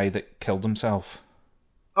with the guy that killed himself?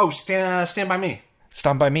 Oh, Stand By Me.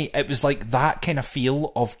 Stand By Me. It was like that kind of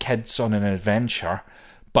feel of kids on an adventure,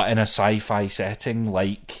 but in a sci-fi setting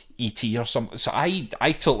like E.T. or something. So I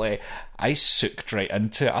soaked right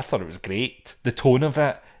into it. I thought it was great. The tone of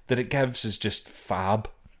it that it gives is just fab.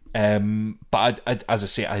 But as I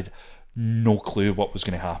say, I had no clue what was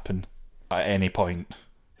going to happen at any point.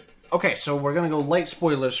 Okay, so we're going to go light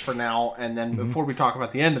spoilers for now, and then before we talk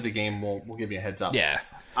about the end of the game, we'll give you a heads up. Yeah.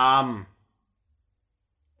 I'm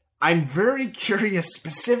very curious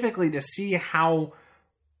specifically to see how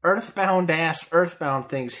Earthbound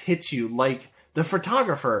things hit you, like the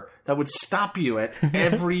photographer that would stop you at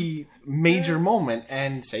every major moment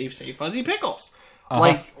and say Fuzzy Pickles.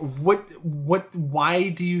 Like, why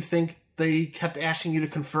do you think they kept asking you to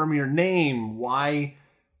confirm your name? Why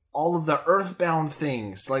all of the Earthbound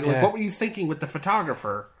things? Like what were you thinking with the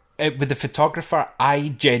photographer? With the photographer, I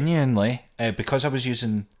genuinely, because I was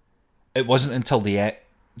using... It wasn't until the end...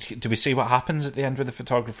 Do we see what happens at the end with the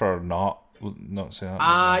photographer or not? We'll not say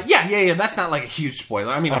that. Yeah. That's not like a huge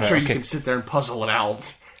spoiler. I mean, I'm sure you can sit there and puzzle it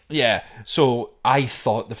out. Yeah, so I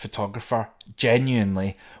thought the photographer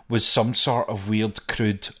genuinely was some sort of weird,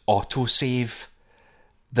 crude autosave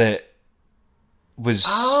that was...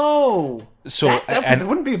 Oh! So that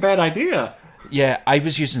wouldn't be a bad idea. Yeah, I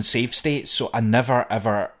was using save states, so I never,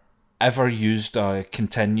 ever used a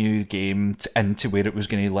continue game into where it was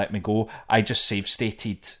going to let me go. I just save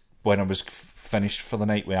stated when I was finished for the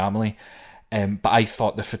night with Emily. But I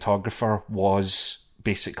thought the photographer was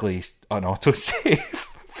basically an autosave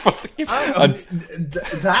for the game.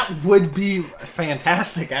 That would be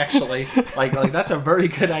fantastic, actually. Like that's a very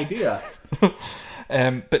good idea.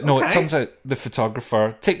 But no, It turns out the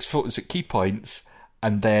photographer takes photos at key points,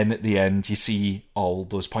 and then at the end you see all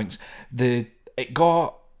those points. It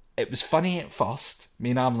was funny at first. Me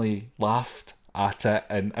and Emily laughed at it,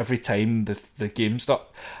 and every time the game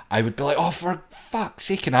stopped, I would be like, oh, for fuck's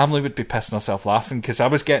sake, and Emily would be pissing herself laughing because I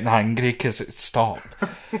was getting angry because it stopped.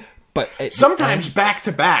 But sometimes back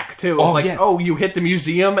to back too. You hit the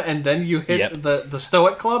museum and then you hit the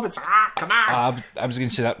Stoic Club. It's come on. I was going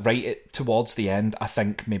to say that towards the end. I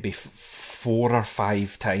think maybe 4 or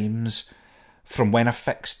 5 times from when I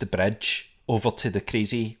fixed the bridge over to the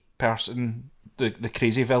crazy person, the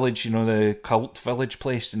crazy village, the cult village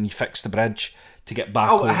place, and you fix the bridge to get back.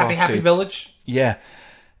 Oh, Happy Village. Yeah.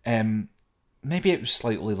 Maybe it was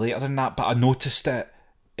slightly later than that, but I noticed it.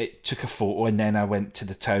 It took a photo, and then I went to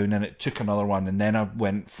the town, and it took another one, and then I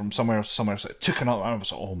went from somewhere, so it took another one. I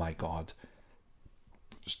was like, oh my god.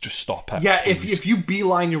 Just stop it. Yeah, please. if you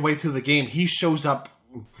beeline your way through the game, he shows up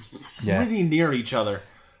pretty near each other.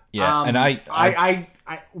 Yeah, and I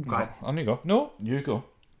go ahead. On you go. No, you go.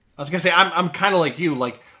 I was gonna say I'm kind of like you,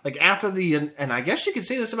 like after and I guess you could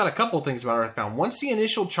say this about a couple of things about Earthbound. Once the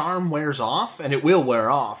initial charm wears off, and it will wear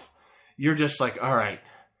off, you're just like, all right,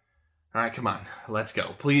 come on, let's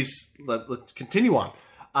go, please, let's continue on.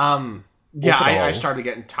 I started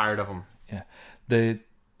getting tired of them. Yeah,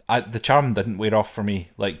 the charm didn't wear off for me,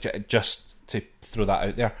 like just to throw that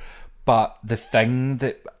out there. But the thing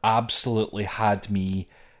that absolutely had me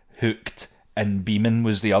hooked and beaming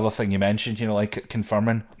was the other thing you mentioned, like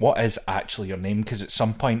confirming what is actually your name, because at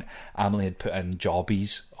some point Emily had put in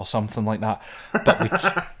Jobbies or something like that,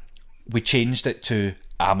 but we changed it to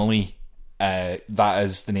Emily. That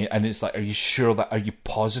is the name, and it's like, are you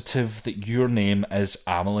positive that your name is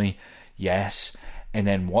Emily? Yes. And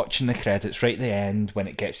then watching the credits right at the end, when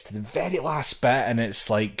it gets to the very last bit, and it's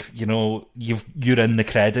like, you're in the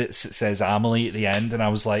credits, it says Emily at the end, and I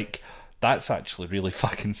was like, that's actually really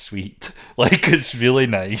fucking sweet. Like, it's really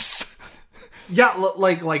nice. Yeah,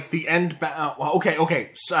 like the end.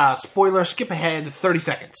 Okay. Spoiler. Skip ahead 30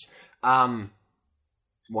 seconds. 1,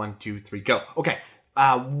 2, 3, go. Okay.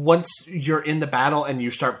 Once you're in the battle and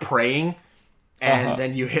you start praying, and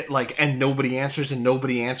then you hit and nobody answers, and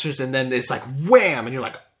then it's like wham, and you're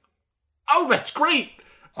like, oh, that's great.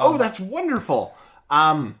 Oh, that's wonderful.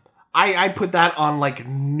 I put that on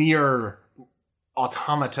near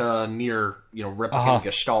Automata, near Replicant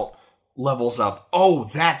Gestalt levels of, oh,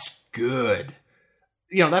 that's good.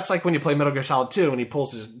 That's like when you play Metal Gear Solid 2 and he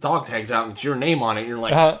pulls his dog tags out and it's your name on it, and you're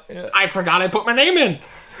like, I forgot I put my name in.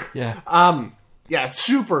 Yeah. Yeah,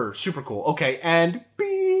 super, super cool. Okay, and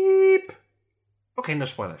beep. Okay, no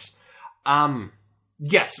spoilers.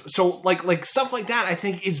 Yes, so like stuff like that I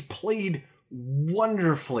think is played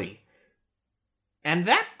wonderfully. And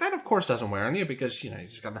that of course doesn't wear on you because, you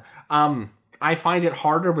just got the... I find it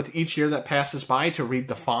harder with each year that passes by to read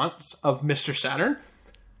the fonts of Mr. Saturn.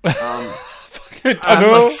 I'm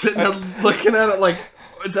like sitting there looking at it like,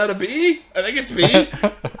 is that a B? I think it's B.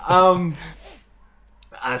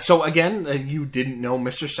 So again, you didn't know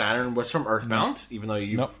Mr. Saturn was from Earthbound, even though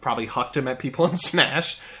you probably hucked him at people in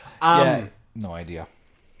Smash. Yeah, no idea.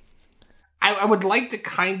 I would like to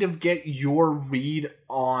kind of get your read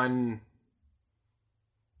on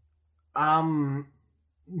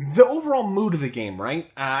the overall mood of the game, right?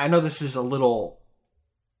 I know this is a little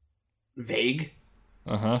vague.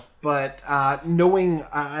 But knowing,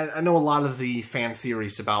 I know a lot of the fan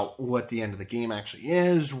theories about what the end of the game actually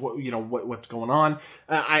is, what's going on.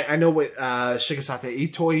 I know what Shigesata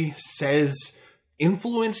Itoi says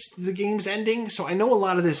influenced the game's ending, so I know a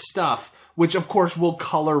lot of this stuff, which of course will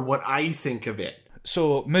color what I think of it.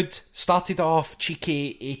 So, mood started off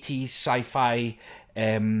cheeky 80s sci-fi.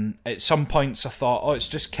 At some points I thought, it's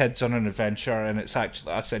just kids on an adventure, and it's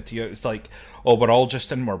actually, I said to you, it was like, we're all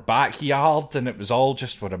just in our backyard, and it was all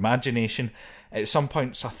just our imagination. At some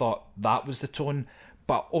points I thought that was the tone,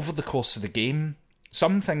 but over the course of the game,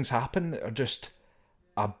 some things happen that are just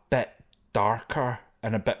a bit darker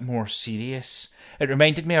and a bit more serious. It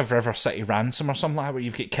reminded me of River City Ransom or something like that, where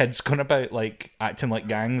you've got kids going about, like, acting like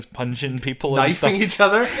gangs, punching people and stuff. Knifing each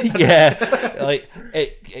other? Yeah. Like,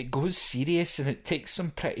 it goes serious, and it takes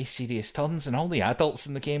some pretty serious turns, and all the adults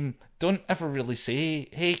in the game don't ever really say,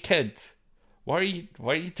 hey, kid, what are you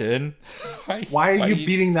doing? Why are you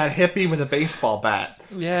beating that hippie with a baseball bat?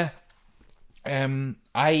 Yeah.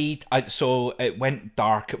 So it went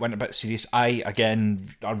dark, it went a bit serious. I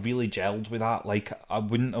really gelled with that. Like, I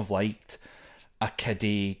wouldn't have liked a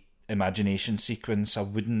kiddie imagination sequence. I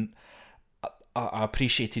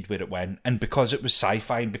appreciated where it went, and because it was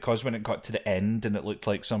sci-fi, and because when it got to the end and it looked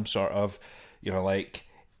like some sort of, like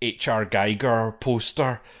H.R. Geiger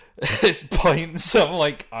poster at this point, so I'm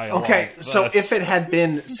like, okay, so if it had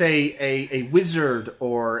been, say, a wizard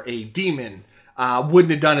or a demon,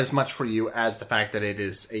 wouldn't have done as much for you as the fact that it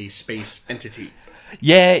is a space entity.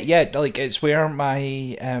 Yeah, like, it's where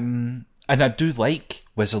my and I do like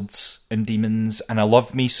wizards and demons, and I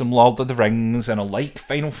love me some Lord of the Rings, and I like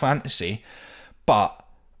Final Fantasy, but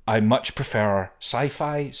I much prefer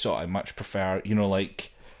sci-fi, so I much prefer,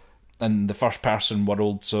 like, in the first person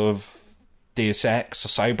worlds of Deus Ex or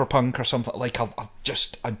Cyberpunk or something. Like, I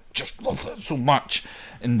just love it so much.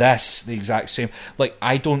 In this, the exact same. Like,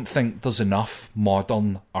 I don't think there's enough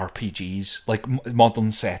modern RPGs, like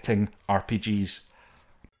modern setting RPGs.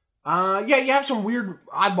 Yeah, you have some weird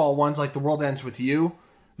oddball ones, like The World Ends With You.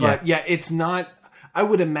 But yeah, it's not... I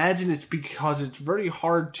would imagine it's because it's very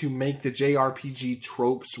hard to make the JRPG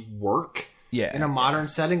tropes work in a modern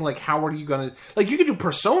setting. Like, how are you going to... Like, you could do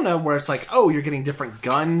Persona, where it's like, you're getting different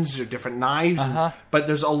guns or different knives. But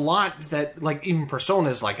there's a lot that, like, even Persona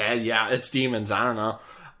is like, it's demons, I don't know.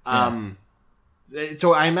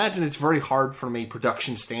 So I imagine it's very hard from a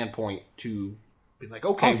production standpoint to be like,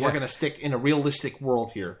 we're going to stick in a realistic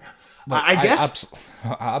world here. Like, I guess...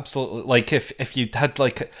 Absolutely. Like, if you had,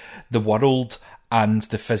 like, the world and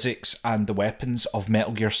the physics and the weapons of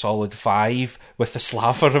Metal Gear Solid 5 with the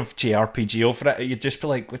slaver of JRPG over it, you'd just be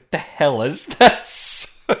like, what the hell is this?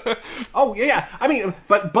 Oh, yeah. I mean,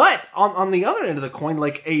 but on the other end of the coin,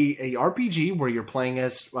 like a RPG where you're playing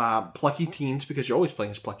as plucky teens, because you're always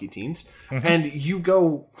playing as plucky teens, and you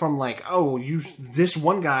go from like, this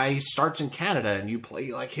one guy starts in Canada and you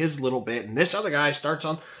play like his little bit, and this other guy starts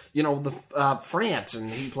on, the France, and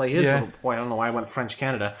he play his little... Boy, I don't know why I went French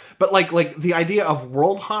Canada. But like the idea of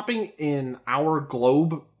world hopping in our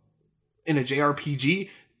globe in a JRPG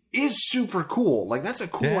is super cool. Like, that's a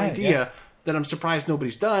cool idea that I'm surprised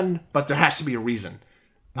nobody's done, but there has to be a reason.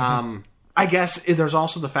 I guess there's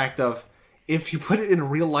also the fact of, if you put it in a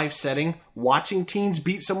real life setting, watching teens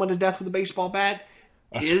beat someone to death with a baseball bat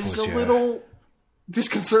is a little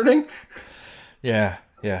disconcerting. Yeah.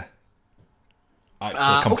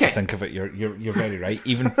 Actually, come to think of it, you're very right.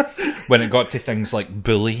 Even when it got to things like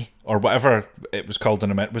Bully, or whatever it was called in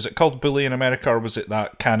America. Was it called Bully in America, or was it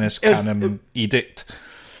that Canem Edict?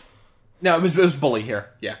 No, it was Bully here,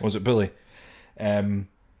 yeah. Was it Bully? That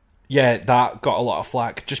got a lot of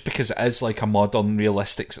flack, just because it is like a modern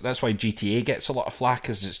realistic... That's why GTA gets a lot of flack,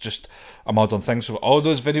 is it's just a modern thing. So,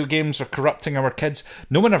 those video games are corrupting our kids.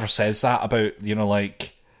 No one ever says that about,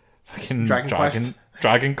 like... Fucking Dragon Quest?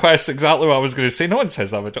 Dragon Quest, exactly what I was going to say. No one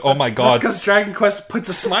says that. Oh my god. That's because Dragon Quest puts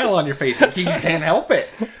a smile on your face. Like, you can't help it.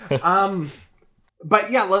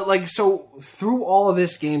 But yeah, like, so through all of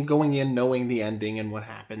this game, going in, knowing the ending and what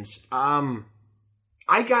happens,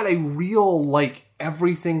 I got a real, like,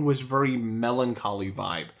 everything was very melancholy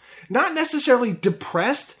vibe. Not necessarily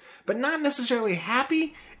depressed, but not necessarily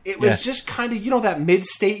happy. It was just kind of, that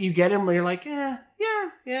mid-state you get in where you're like, yeah,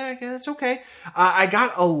 it's okay. I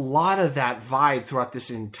got a lot of that vibe throughout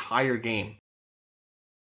this entire game.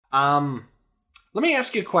 Let me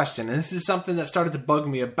ask you a question, and this is something that started to bug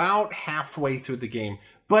me about halfway through the game,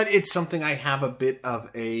 but it's something I have a bit of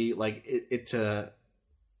a, like, it's a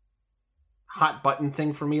hot button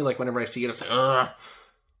thing for me. Like, whenever I see it, it's like, ugh.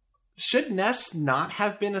 Should Ness not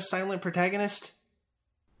have been a silent protagonist?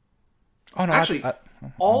 Oh, no, actually,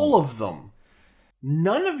 all of them.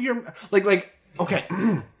 None of your... Like, okay.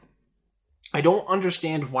 I don't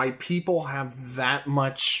understand why people have that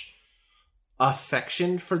much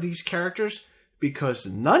affection for these characters, because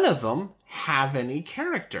none of them have any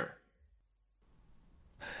character.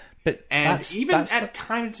 But at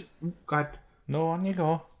times... God. No, on you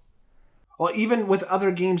go. Well, even with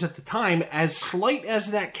other games at the time, as slight as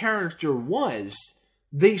that character was,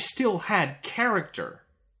 they still had character.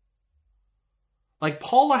 Like,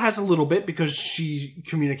 Paula has a little bit because she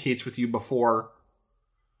communicates with you before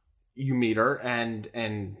you meet her,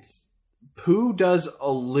 and Pooh does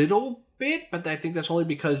a little bit, but I think that's only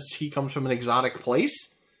because he comes from an exotic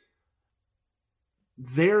place.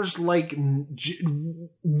 There's, like,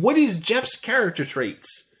 what is Jeff's character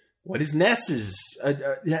traits? What is Ness's?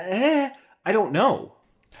 I don't know.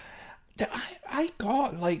 I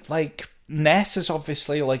got, like, Ness is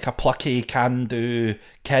obviously, like, a plucky, can-do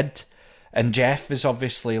kid, and Jeff is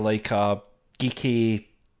obviously, like, a geeky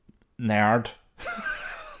nerd.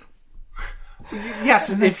 Yes,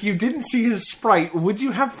 and if you didn't see his sprite, would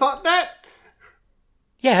you have thought that?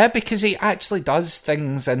 Yeah, because he actually does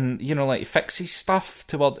things and, like, fixes stuff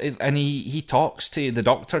and he talks to the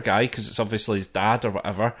doctor guy, because it's obviously his dad or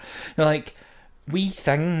whatever. Like, wee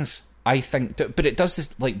things, I think, but it does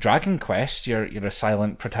this, like, Dragon Quest, you're a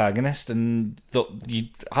silent protagonist, and you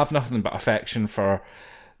have nothing but affection for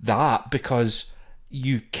that, because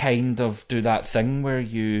you kind of do that thing where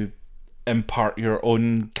you impart your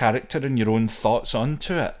own character and your own thoughts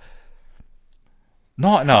onto it.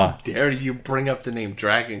 How dare you bring up the name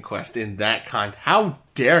Dragon Quest in that How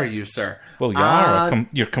dare you, sir? Well,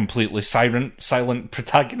 you're completely silent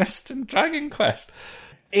protagonist in Dragon Quest.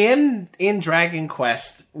 In Dragon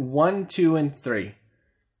Quest 1, 2, and 3,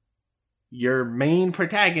 your main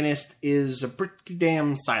protagonist is pretty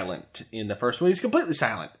damn silent. In the first one, he's completely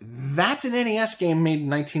silent. That's an NES game made in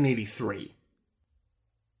 1983.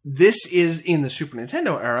 This is in the Super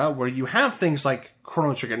Nintendo era, where you have things like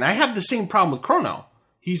Chrono Trigger. And I have the same problem with Chrono.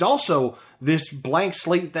 He's also this blank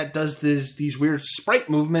slate that does these weird sprite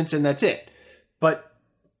movements, and that's it. But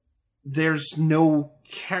there's no...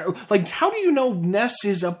 Like, how do you know Ness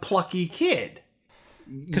is a plucky kid?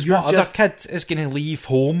 Because other kid is going to leave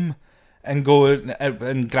home and go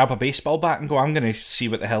and grab a baseball bat and go, I'm going to see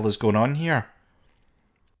what the hell is going on here?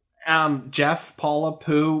 Jeff, Paula,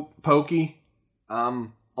 Pooh, Pokey...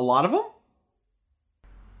 a lot of them?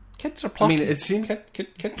 Kids are plucky. I mean, it seems...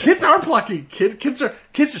 Kids are plucky. Kids are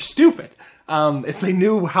stupid. If they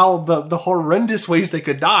knew how the horrendous ways they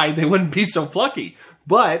could die, they wouldn't be so plucky.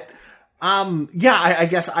 But, I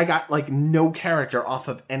guess I got, like, no character off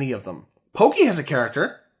of any of them. Pokey has a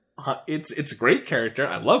character. It's a great character.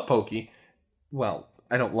 I love Pokey. Well,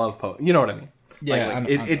 I don't love Pokey. You know what I mean? Yeah,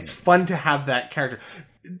 it's fun to have that character.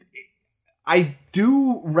 I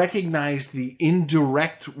do recognize the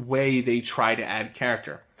indirect way they try to add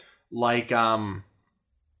character. Like,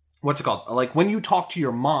 what's it called? Like, when you talk to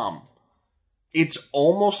your mom, it's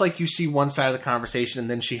almost like you see one side of the conversation and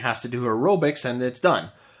then she has to do her aerobics and it's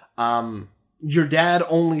done. Your dad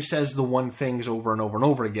only says the one things over and over and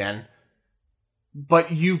over again,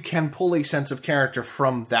 but you can pull a sense of character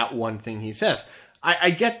from that one thing he says. I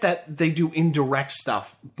get that they do indirect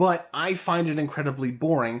stuff, but I find it incredibly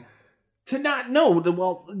boring to not know,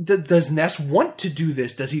 does Ness want to do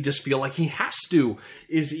this? Does he just feel like he has to?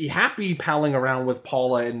 Is he happy palling around with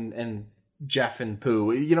Paula and Jeff and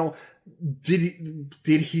Pooh? Does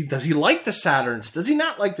he like the Saturns? Does he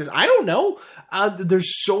not like this? I don't know.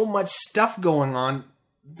 There's so much stuff going on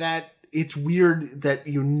that it's weird that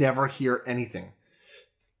you never hear anything.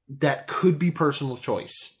 That could be personal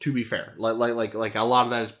choice, to be fair. Like a lot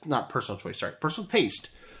of that is not personal choice, sorry, personal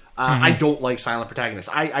taste. I don't like silent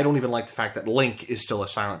protagonists. I don't even like the fact that Link is still a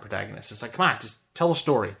silent protagonist. It's like, come on, just tell a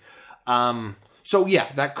story. So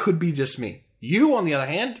yeah, that could be just me. You, on the other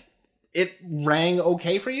hand, it rang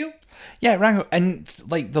okay for you? Yeah, it rang, and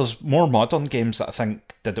like there's more modern games that I think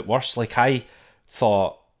did it worse. Like I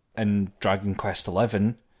thought in Dragon Quest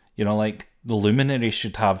XI, like the Luminary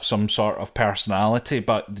should have some sort of personality,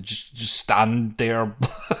 but they just stand there,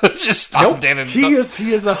 just stand there. And he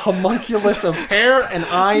is a homunculus of hair and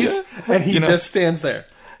eyes, and he just stands there.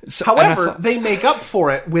 So, however, they make up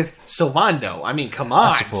for it with Sylvando. I mean, come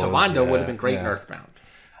on, Sylvando would have been great in Earthbound.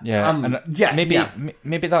 Yeah,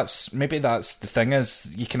 maybe that's the thing is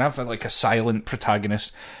you can have like a silent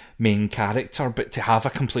protagonist main character, but to have a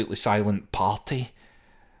completely silent party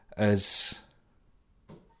is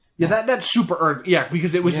that's super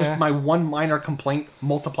because it was just my one minor complaint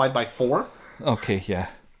multiplied by 4. Okay, yeah.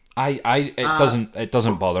 It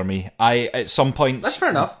doesn't bother me. At some points that's fair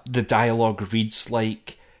enough. The dialogue reads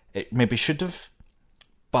like it maybe should have,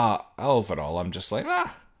 but overall I'm just like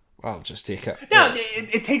I'll just take it. Yeah,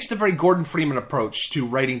 it takes the very Gordon Freeman approach to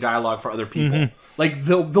writing dialogue for other people. Mm-hmm. Like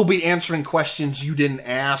they'll be answering questions you didn't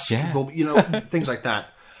ask. Yeah. Things like that.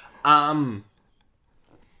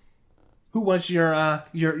 Who was your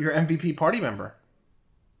MVP party member?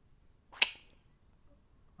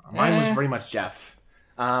 Mine was very much Jeff.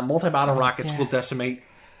 Multi-battle rockets will decimate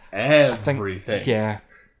everything.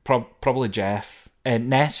 Probably Jeff.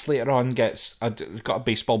 Ness later on got a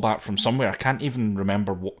baseball bat from somewhere. I can't even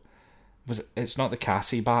remember what was it. It's not the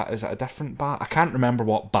Cassie bat. Is it a different bat? I can't remember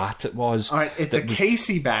what bat it was. All right, it's a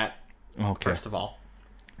Casey bat. Okay. First of all,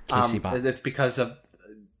 Casey bat. It's because of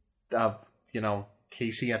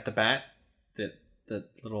Casey at the bat. The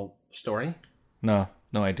little story. No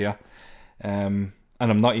idea. And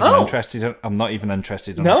I'm not even interested. I'm not even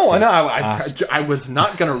interested. No, I was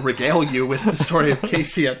not going to regale you with the story of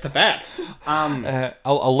Casey at the bat.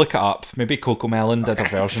 I'll look it up. Maybe Coco Melon did a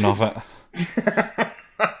version of it.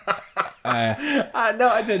 No,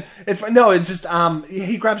 I did. It's just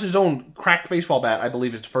he grabs his own cracked baseball bat. I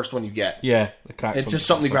believe is the first one you get. Yeah, it's just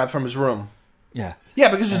something he grabbed from his room. Yeah,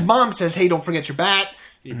 because his mom says, "Hey, don't forget your bat,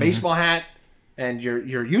 your baseball hat, and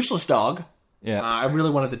your useless dog." Yeah, I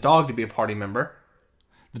really wanted the dog to be a party member.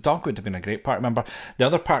 The dog would have been a great party member. The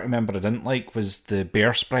other party member I didn't like was the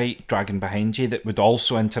bear sprite dragging behind you that would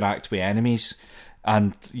also interact with enemies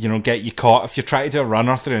and, get you caught. If you try to do a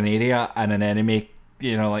runner through an area and an enemy,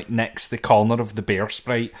 nicks the corner of the bear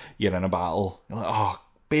sprite, you're in a battle. You're like, oh,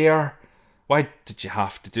 bear, why did you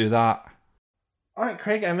have to do that? All right,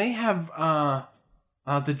 Craig, I may have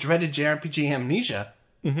the dreaded JRPG amnesia.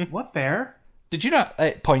 Mm-hmm. What bear? Did you not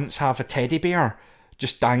at points have a teddy bear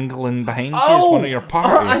just dangling behind you as one of your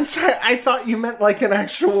party? I'm sorry, I thought you meant like an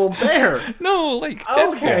actual bear. No, like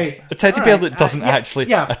teddy bear. A teddy bear that doesn't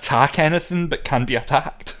actually attack anything but can be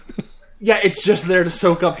attacked. Yeah, it's just there to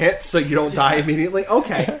soak up hits so you don't die immediately.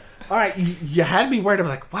 Okay. All right, you had me worried. I'm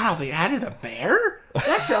like, wow, they added a bear?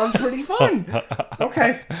 That sounds pretty fun.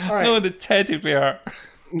 Okay, all right. No, the teddy bear.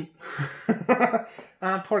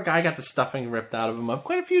 Poor guy got the stuffing ripped out of him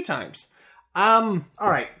quite a few times. All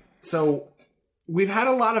right, so we've had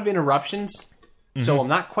a lot of interruptions, so I'm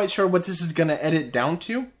not quite sure what this is going to edit down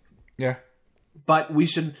to. Yeah. But we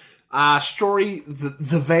should story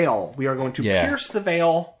the veil. We are going to pierce the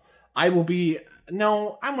veil. I'm going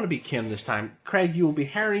to be Kim this time. Craig, you will be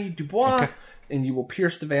Harry Dubois, and you will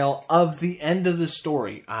pierce the veil of the end of the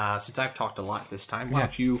story. Since I've talked a lot this time, why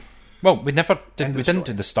don't you... Well, we didn't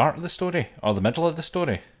do the start of the story, or the middle of the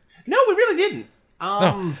story. No, we really didn't.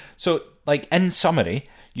 No. So, in summary,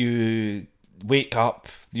 you wake up,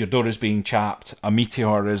 your door is being chapped, a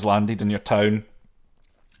meteor is landed in your town,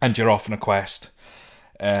 and you're off on a quest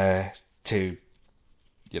to,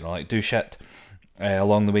 do shit.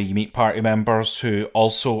 Along the way, you meet party members who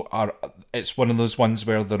also are... It's one of those ones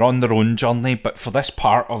where they're on their own journey, but for this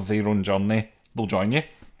part of their own journey, they'll join you.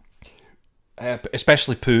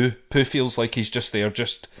 Especially Pooh. Pooh feels like he's just there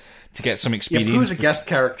just to get some experience. Yeah, Pooh's a guest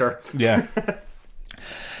character. Yeah.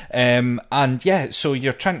 So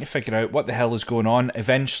you're trying to figure out what the hell is going on.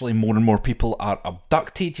 Eventually, more and more people are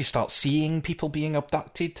abducted. You start seeing people being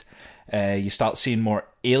abducted. You start seeing more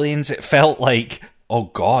aliens. It felt like,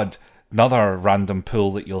 oh god, another random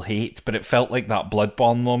pool that you'll hate, but it felt like that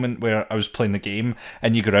Bloodborne moment where I was playing the game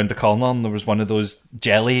and you go around the corner and there was one of those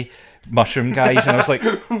jelly mushroom guys and I was like...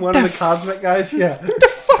 one of the cosmic guys, yeah. What the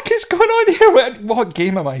fuck is going on here? What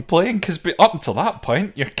game am I playing? Because up until that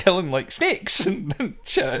point, you're killing like snakes and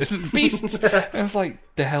beasts. And it's like,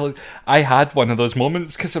 the hell... I had one of those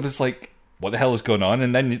moments because I was like, what the hell is going on?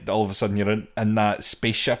 And then all of a sudden you're in that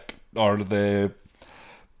spaceship or the...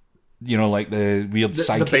 the weird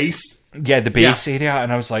psychic... The base. Yeah, the base area,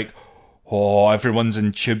 and I was like, oh, everyone's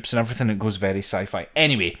in tubes and everything. It goes very sci-fi.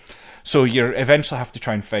 Anyway, So you eventually have to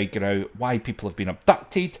try and figure out why people have been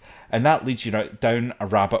abducted, and that leads you down a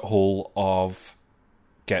rabbit hole of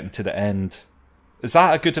getting to the end. Is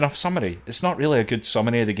that a good enough summary? It's not really a good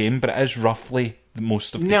summary of the game, but it is roughly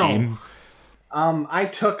most of the game. I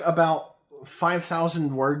took about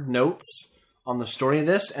 5,000 word notes on the story of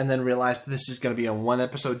this, and then realized this is going to be a one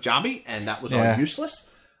episode jobby, and that was all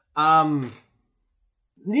useless.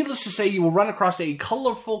 Needless to say, you will run across a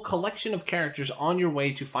colorful collection of characters on your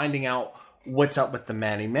way to finding out what's up with the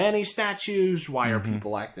Manny Manny statues. Why are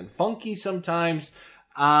people acting funky sometimes?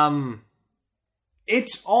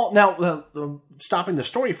 It's all now. Stopping the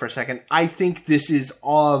story for a second, I think this is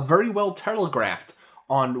very well telegraphed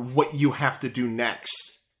on what you have to do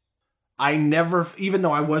next. I never, even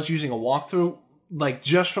though I was using a walkthrough, like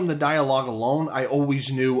just from the dialogue alone, I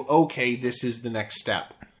always knew, okay, this is the next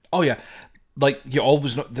step. Oh yeah, like you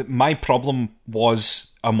always know. My problem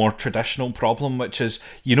was a more traditional problem, which is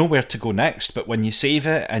you know where to go next, but when you save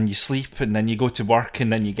it and you sleep and then you go to work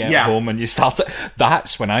and then you get home and you start it,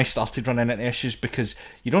 that's when I started running into issues, because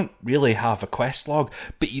you don't really have a quest log,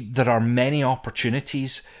 but there are many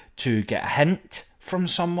opportunities to get a hint from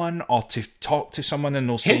someone or to talk to someone, and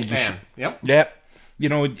they'll say, Yep. You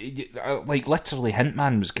know, like literally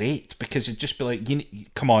Hintman was great, because it'd just be like,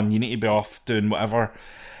 come on, you need to be off doing whatever.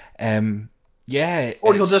 Or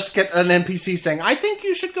you'll just get an NPC saying, I think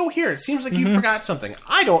you should go here. It seems like you forgot something.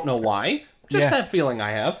 I don't know why. Just that feeling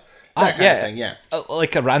I have. That kind of thing,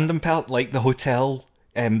 like a random like the hotel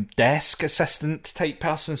desk assistant type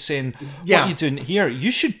person saying, what are you doing here?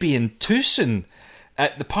 You should be in Tucson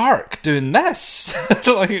at the park doing this.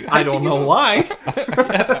 Like, I don't know why.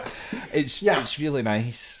 It's really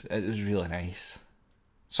nice. It was really nice.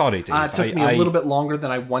 Sorry, Dave. It took me a little bit longer than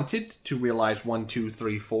I wanted to realize 1, 2,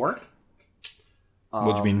 3, 4.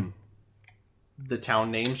 What do you mean? The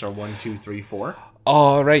town names are 1, 2, 3, 4.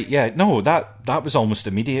 Oh, right, yeah. No, that was almost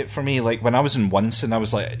immediate for me. Like, when I was in Onsen, I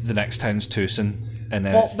was like, the next town's Tucson. And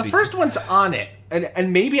then the first one's on it.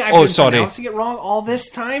 And maybe I've been pronouncing it wrong all this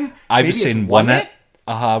time. I was saying one it.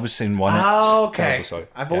 I was saying one it. Oh, okay.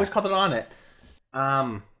 I've always called it on it.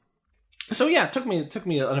 So yeah, it took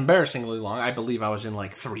me an embarrassingly long. I believe I was in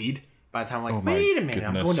like Threed by the time I'm like, wait a minute,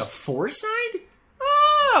 I'm going to Fourside?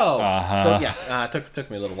 Oh! So yeah, it took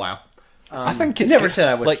me a little while. I think it's never said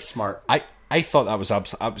I was smart. I thought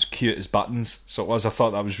that was cute as buttons. So it was. I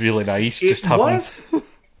thought that was really nice. It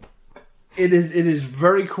is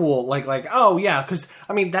very cool. Like oh yeah, because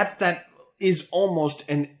I mean that is almost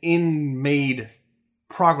an in-made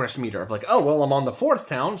progress meter of like, oh well, I'm on the 4th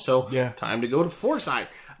town, so time to go to Fourside.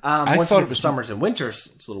 Once you get the summers and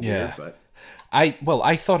winters, it's a little weird, but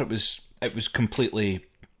I thought it was completely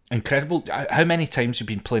incredible. How many times you've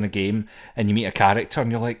been playing a game and you meet a character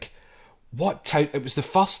and you're like, what town? It was the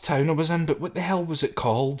first town I was in, but what the hell was it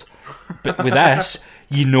called? But with this,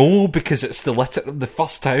 you know, because it's the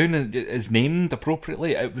first town is named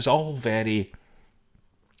appropriately. It was all very,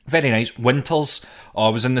 very nice. Winters. Oh, I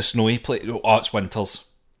was in the snowy place. Oh, it's winters.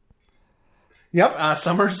 Yep.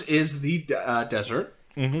 Summers is the desert.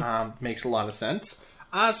 Makes a lot of sense.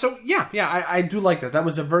 So I do like that. That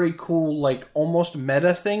was a very cool, like almost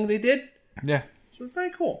meta thing they did. Yeah. So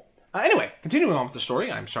very cool. Anyway, continuing on with the story.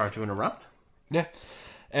 I'm sorry to interrupt. Yeah.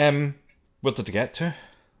 What did it get to?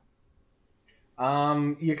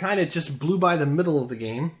 You kind of just blew by the middle of the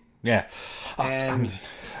game. Yeah. And I mean,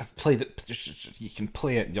 you can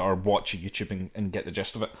play it or watch YouTube and get the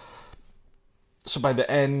gist of it. So by the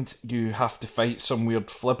end, you have to fight some weird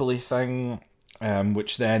flibbly thing,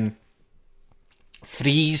 which then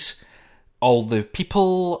frees all the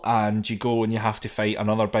people, and you go and you have to fight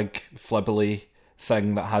another big flibbly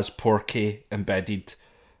thing that has Porky embedded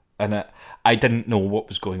in it. I didn't know what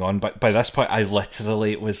was going on, but by this point I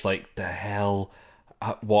literally was like, the hell,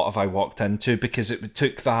 what have I walked into? Because it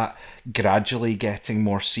took that gradually getting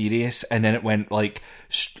more serious, and then it went like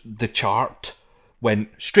the chart went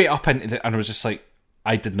straight up into it, and I was just like,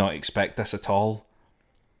 I did not expect this at all.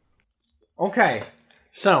 Okay,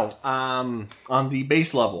 so on the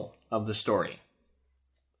base level of the story,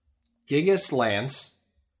 Gigas lands,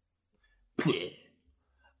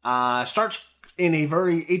 starts in a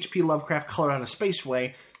very H.P. Lovecraft color out of space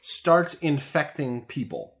way, starts infecting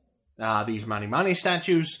people. These Mani Mani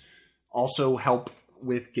statues also help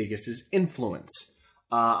with Gigas' influence.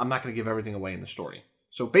 I'm not going to give everything away in the story.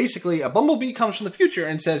 So basically, a bumblebee comes from the future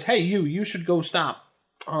and says, hey, you should go stop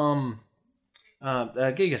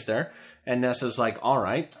Gigas there. And Nessa's like, all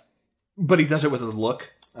right. But he does it with a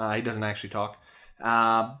look. He doesn't actually talk.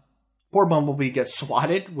 Poor Bumblebee gets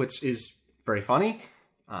swatted, which is very funny.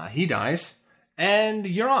 He dies. And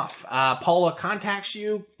you're off. Paula contacts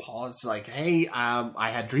you. Paula's like, hey, I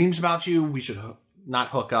had dreams about you. We should not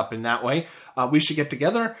hook up in that way. We should get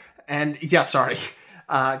together. And,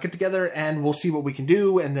 get together and we'll see what we can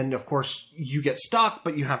do. And then, of course, you get stuck,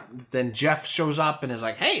 but then Jeff shows up and is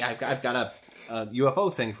like, hey, I've got a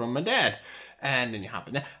UFO thing from my dad. And then you hop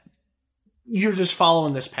in there. You're just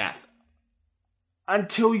following this path.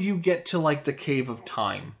 Until you get to, like, the Cave of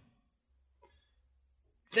Time.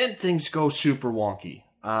 Then things go super wonky.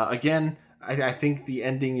 Again, I think the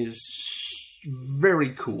ending is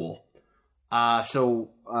very cool.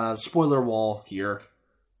 So, spoiler wall here.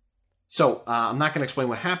 So, I'm not going to explain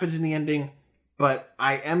what happens in the ending, but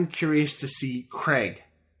I am curious to see Craig.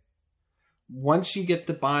 Once you get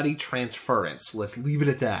the body transference, let's leave it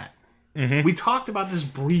at that. Mm-hmm. We talked about this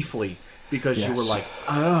briefly because you were like,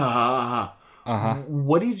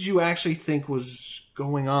 What did you actually think was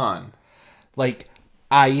going on? Like,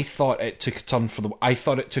 I thought it took a turn for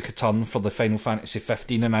the Final Fantasy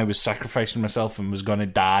 15, and I was sacrificing myself and was going to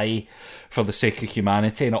die for the sake of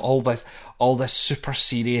humanity, and all this super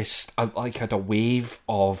serious, like, had a wave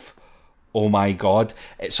of, oh my god,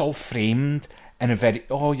 it's all framed in a very,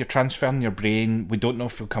 you're transferring your brain, we don't know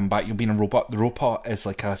if you'll come back, you'll be in a robot. The robot is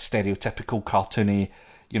like a stereotypical cartoony,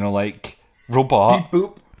 like, robot. Beep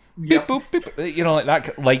boop. Beep boop, beep, like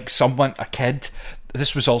that, like someone, a kid.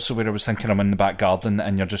 This was also where I was thinking I'm in the back garden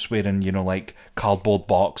and you're just wearing, like, cardboard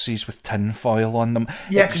boxes with tin foil on them.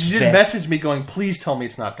 Yeah, because you did message me going, please tell me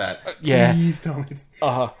it's not that. Please tell me it's...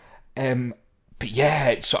 But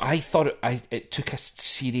yeah, so I thought it took a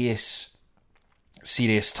serious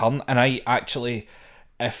turn. And I actually,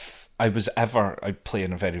 if I was ever... I play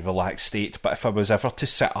in a very relaxed state, but if I was ever to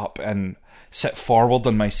sit up and sit forward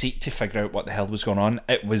in my seat to figure out what the hell was going on,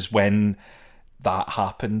 it was when that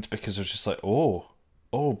happened, because I was just like, oh,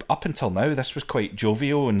 up until now, this was quite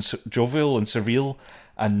jovial and surreal,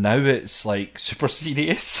 and now it's, like, super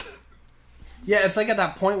serious. Yeah, it's like at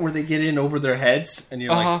that point where they get in over their heads, and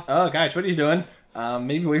you're like, oh, guys, what are you doing?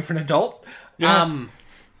 Maybe wait for an adult? Yeah.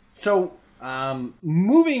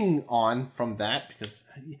 Moving on from that, because,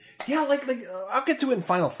 I'll get to it in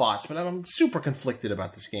final thoughts, but I'm super conflicted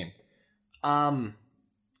about this game.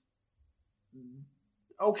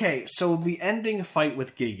 Okay, so the ending fight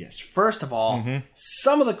with Gigas. First of all,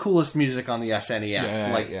 some of the coolest music on the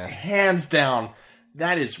SNES. Hands down.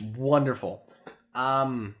 That is wonderful.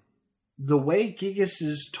 The way Gigas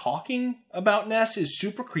is talking about Ness is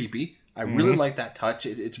super creepy. I really like that touch.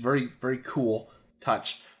 It's very, very cool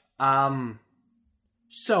touch.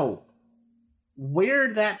 So,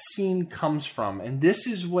 where that scene comes from, and this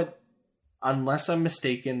is what, unless I'm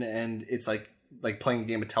mistaken, and it's like playing a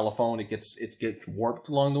game of telephone, it gets warped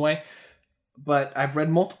along the way. But I've read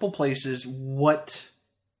multiple places what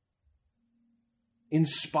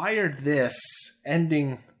inspired this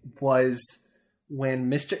ending was when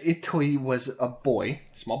Mr. Itoi was a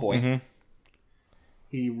small boy.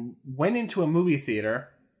 He went into a movie theater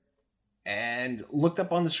and looked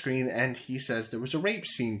up on the screen, and he says there was a rape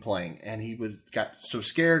scene playing, and he got so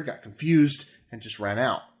scared, got confused, and just ran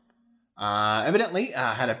out. Evidently,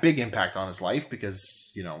 had a big impact on his life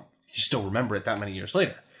because, you still remember it that many years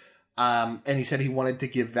later. And he said he wanted to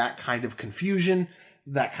give that kind of confusion,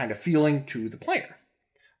 that kind of feeling to the player.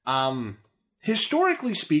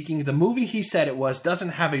 Historically speaking, the movie he said it was doesn't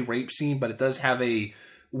have a rape scene, but it does have a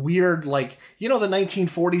weird, the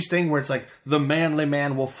 1940s thing where it's like the manly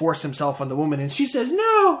man will force himself on the woman and she says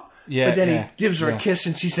no! Yeah, but then he gives her a kiss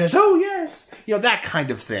and she says, oh yes! That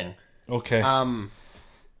kind of thing. Okay.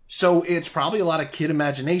 So it's probably a lot of kid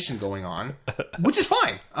imagination going on, which is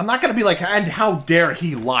fine. I'm not going to be like, and how dare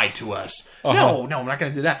he lie to us? No, I'm not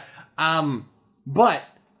going to do that. But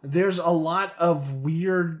there's a lot of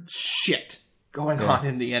weird shit going on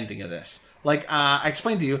in the ending of this. Like, I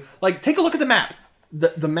explained to you, take a look at the map.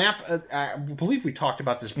 The map, I believe we talked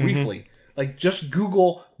about this briefly. Just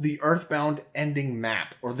Google the Earthbound ending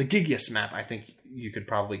map, or the Gigas map. I think you could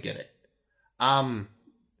probably get it.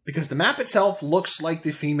 Because the map itself looks like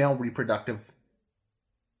the female reproductive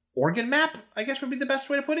organ map, I guess would be the best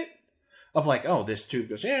way to put it. Of this tube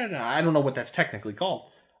goes, I don't know what that's technically called.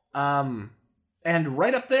 And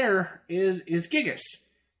right up there is Gigas.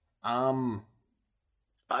 I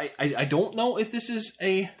don't know if this is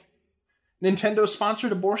a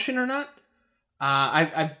Nintendo-sponsored abortion or not.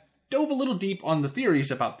 I dove a little deep on the theories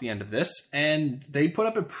about the end of this, and they put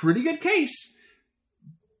up a pretty good case.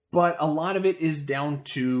 But a lot of it is down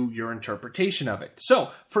to your interpretation of it.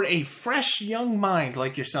 So, for a fresh young mind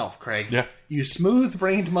like yourself, Craig, you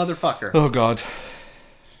smooth-brained motherfucker. Oh, God.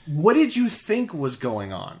 What did you think was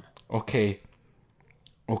going on? Okay.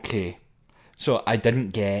 So I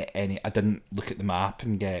didn't look at the map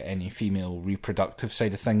and get any female reproductive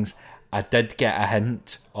side of things. I did get a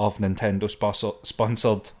hint of Nintendo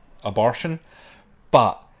sponsored abortion,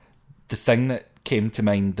 but the thing that came to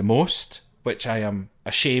mind the most, which I am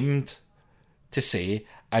ashamed to say,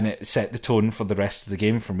 and it set the tone for the rest of the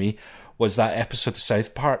game for me, was that episode of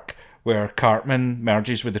South Park where Cartman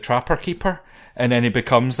merges with the Trapper Keeper, and then he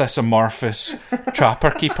becomes this amorphous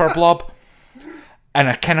Trapper Keeper blob. And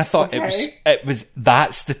I kind of thought it was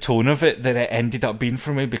that's the tone of it that it ended up being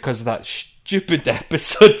for me because of that stupid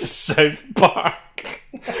episode of South Park.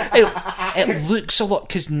 It looks a lot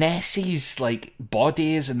because Nessie's like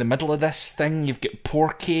body is in the middle of this thing. You've got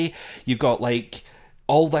Porky, you've got like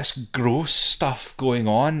all this gross stuff going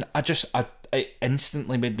on. It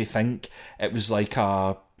instantly made me think it was like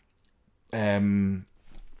a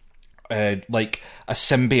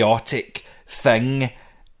symbiotic thing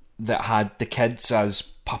that had the kids as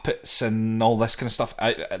puppets and all this kind of stuff.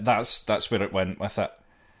 That's where it went with it.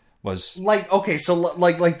 Was like, okay, so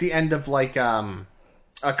like the end of like a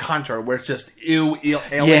Contra where it's just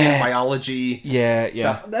alien biology stuff.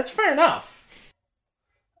 Yeah. That's fair enough.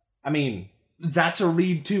 I mean, that's a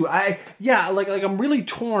read too. I'm really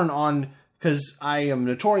torn on, because I am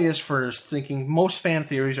notorious for thinking most fan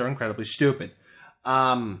theories are incredibly stupid.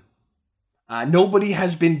 Nobody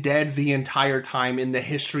has been dead the entire time in the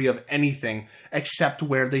history of anything except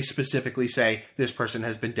where they specifically say this person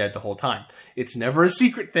has been dead the whole time. It's never a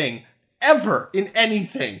secret thing, ever, in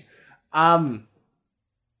anything. But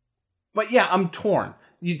yeah, I'm torn.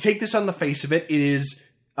 You take this on the face of it, it is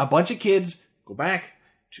a bunch of kids go back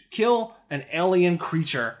to kill an alien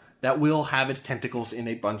creature that will have its tentacles in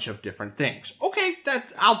a bunch of different things. Okay,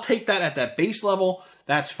 I'll take that at that base level.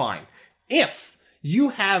 That's fine. If you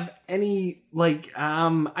have any,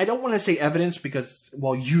 I don't want to say evidence because,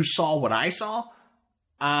 well, you saw what I saw.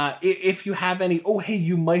 If you have any,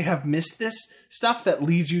 you might have missed this stuff that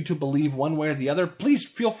leads you to believe one way or the other, please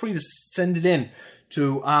feel free to send it in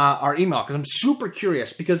to our email, because I'm super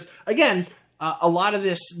curious. Because, again, a lot of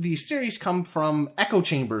these theories come from echo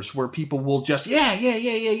chambers where people will just,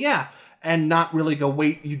 yeah, and not really go,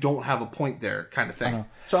 wait, you don't have a point there kind of thing.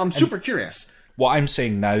 So I'm super curious. What I'm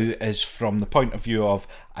saying now is from the point of view of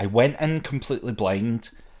I went in completely blind,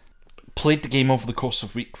 played the game over the course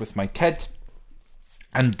of a week with my kid,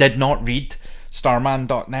 and did not read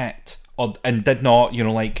starman.net and did not,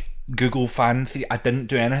 Google fan theory. I didn't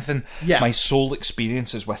do anything. Yeah. My sole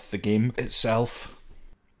experience is with the game itself.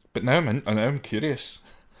 But now I'm curious.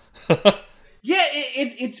 Yeah,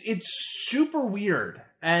 it's super weird.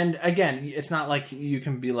 And again, it's not like you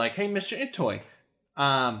can be like, hey, Mr. Intoy,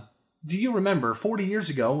 do you remember 40 years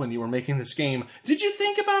ago when you were making this game, did you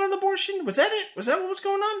think about an abortion? Was that it? Was that what was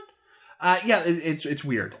going on? It's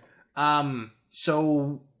weird.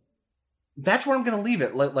 So that's where I'm going to leave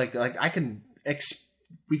it.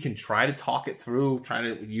 We can try to talk it through,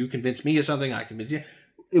 you convince me of something, I convince you.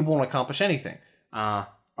 It won't accomplish anything.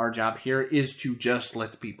 Our job here is to just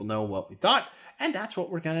let the people know what we thought, and that's what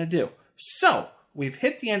we're going to do. So we've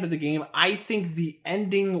hit the end of the game. I think the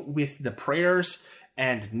ending with the prayers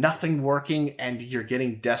and nothing working, and you're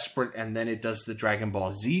getting desperate, and then it does the Dragon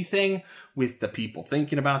Ball Z thing with the people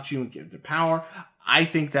thinking about you and giving them power. I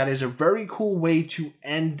think that is a very cool way to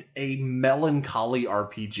end a melancholy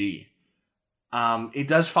RPG. It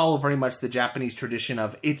does follow very much the Japanese tradition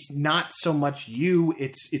of it's not so much you,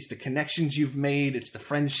 it's the connections you've made, it's the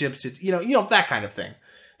friendships, it's that kind of thing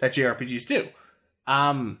that JRPGs do.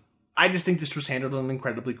 I just think this was handled in an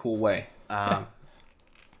incredibly cool way.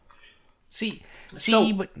 See,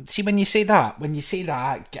 when you say that,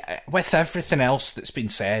 with everything else that's been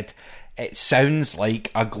said, it sounds like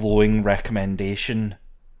a glowing recommendation.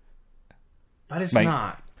 But it's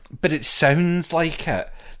not. But it sounds like it.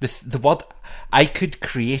 The word, I could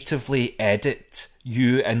creatively edit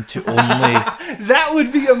you into only... That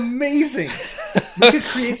would be amazing. You could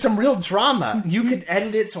create some real drama. You could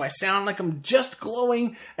edit it so I sound like I'm just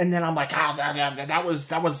glowing, and then I'm like, that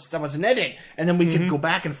was an edit. And then we could go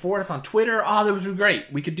back and forth on Twitter. Oh, that would be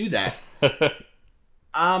great. We could do that.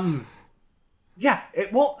 Yeah.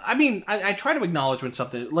 I try to acknowledge when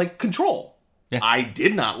something, like Control. Yeah. I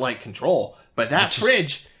did not like Control, but that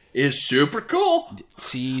fridge is super cool.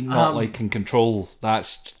 See, not liking Control,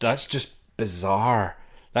 that's just bizarre.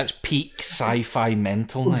 That's peak sci-fi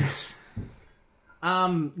mentalness.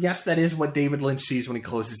 Yes, that is what David Lynch sees when he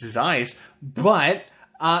closes his eyes. But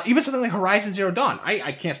even something like Horizon Zero Dawn,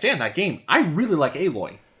 I can't stand that game. I really like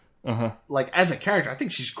Aloy. Like, as a character, I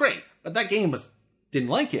think she's great. But that game didn't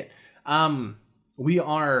like it. We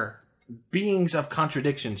are beings of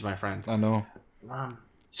contradictions, my friend. I know.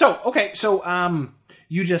 So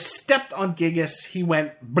you just stepped on Gigas, he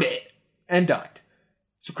went bleh, and died.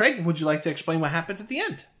 So Craig, would you like to explain what happens at the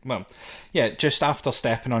end? Well, yeah, just after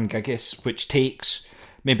stepping on Gigas, which takes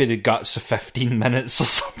maybe the guts of 15 minutes or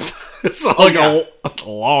something. It's like a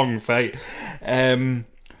long fight.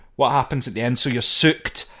 What happens at the end? So you're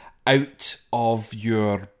sucked out of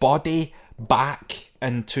your body back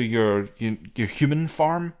into your human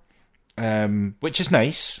form, which is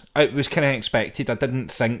nice. It was kind of expected. I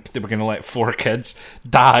didn't think they were going to let 4 kids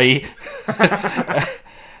die.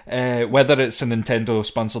 Whether it's a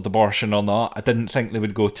Nintendo-sponsored abortion or not, I didn't think they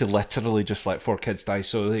would go to literally just let 4 kids die.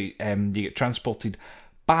 So you get transported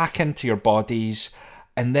back into your bodies,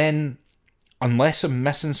 and then, unless I'm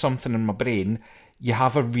missing something in my brain, you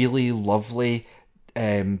have a really lovely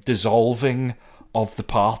dissolving of the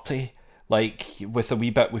party, like with a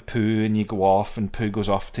wee bit with Pooh, and you go off, and Pooh goes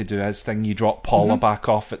off to do his thing. You drop Paula back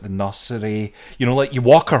off at the nursery. You know, like you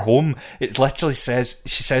walk her home. It literally says,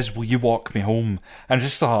 she says, "Will you walk me home?" And I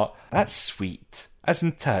just thought, that's sweet,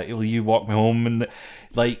 isn't it? Will you walk me home? And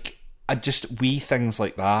like, wee things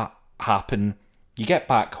like that happen. You get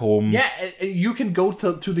back home. Yeah, you can go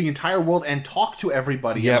to the entire world and talk to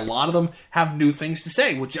everybody. Yep. And a lot of them have new things to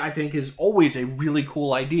say, which I think is always a really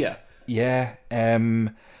cool idea. Yeah.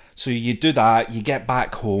 So you do that, you get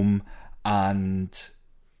back home, and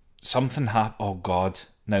something happens. Oh, God.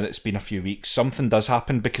 Now that it's been a few weeks, something does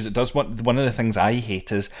happen, because it does. One of the things I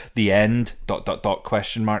hate is the end, ...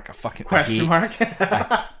 question mark. I fucking question mark.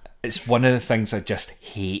 It's one of the things I just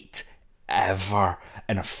hate ever.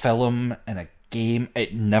 In a film, in a game,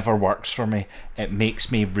 it never works for me. It makes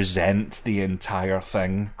me resent the entire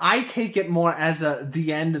thing. I take it more as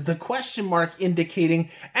the end, the question mark indicating,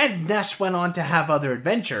 and Ness went on to have other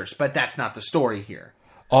adventures, but that's not the story here.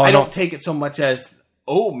 I don't take it so much as,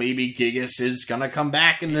 maybe Gigas is gonna come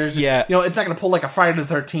back, and there's, it's not gonna pull like a Friday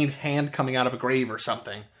the 13th hand coming out of a grave or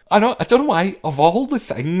something. I don't know why, of all the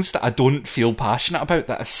things that I don't feel passionate about,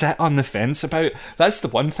 that I sit on the fence about, that's the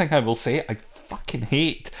one thing I will say. I fucking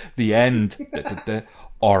hate the end.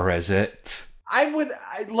 Or is it?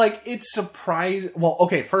 It's surprised. Well,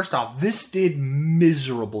 okay, first off, this did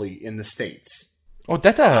miserably in the States. Oh,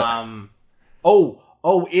 did it?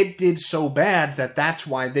 It did so bad that's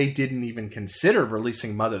why they didn't even consider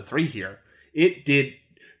releasing Mother 3 here. It did,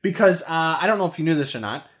 because I don't know if you knew this or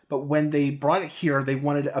not, but when they brought it here, they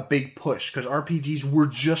wanted a big push, because RPGs were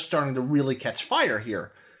just starting to really catch fire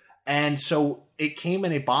here. And so it came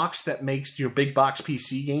in a box that makes your big box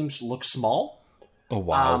PC games look small. Oh,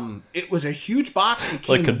 wow. It was a huge box. It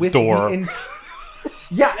came like a with door.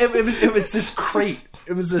 Yeah, it was this crate.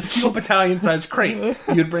 It was a Steel Battalion sized crate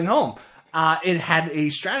you'd bring home. It had a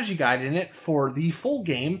strategy guide in it for the full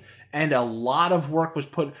game, and a lot of work was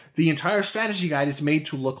put. The entire strategy guide is made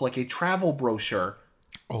to look like a travel brochure.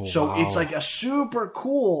 Oh, so it's like a super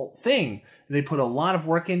cool thing they put a lot of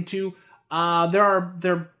work into.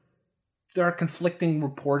 There are conflicting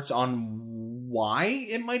reports on why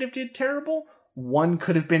it might have did terrible. One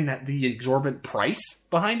could have been the exorbitant price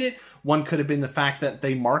behind it. One could have been the fact that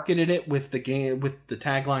they marketed it with the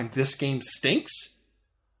tagline "This game stinks,"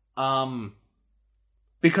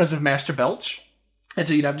 because of Master Belch, and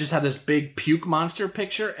so you'd just have this big puke monster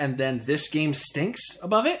picture, and then "This game stinks"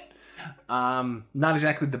 above it. Not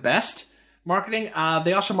exactly the best marketing.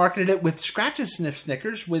 They also marketed it with scratch and sniff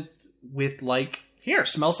stickers with like, here,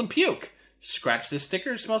 smell some puke. Scratch this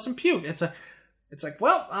sticker, smell some puke. It's like,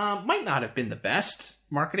 might not have been the best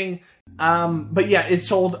marketing. But yeah, it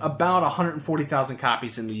sold about 140,000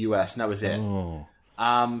 copies in the US, and that was it. Oh.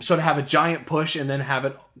 So to have a giant push and then have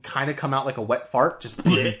it kind of come out like a wet fart, just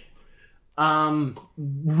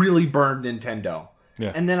really burned Nintendo.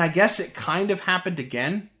 Yeah. And then I guess it kind of happened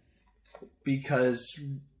again, because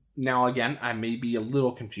now again, I may be a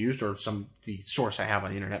little confused, or the source I have on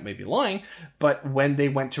the internet may be lying, but when they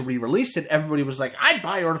went to re-release it, everybody was like, I'd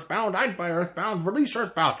buy Earthbound, release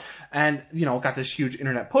Earthbound. And, got this huge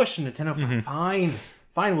internet push, and Nintendo,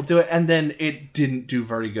 fine, we'll do it. And then it didn't do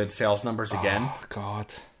very good sales numbers again. Oh,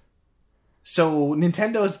 God. So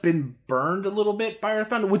Nintendo's been burned a little bit by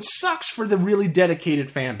Earthbound, which sucks for the really dedicated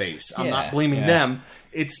fan base. I'm not blaming them.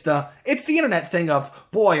 It's the internet thing of,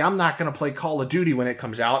 boy, I'm not going to play Call of Duty when it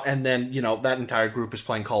comes out, and then, that entire group is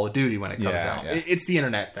playing Call of Duty when it comes out. Yeah. It's the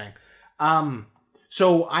internet thing.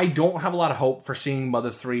 So I don't have a lot of hope for seeing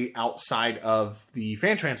Mother 3 outside of the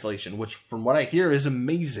fan translation, which from what I hear is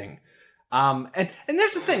amazing. And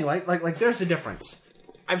there's the thing, like there's a difference.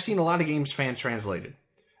 I've seen a lot of games fan translated.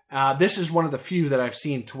 This is one of the few that I've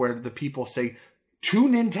seen to where the people say to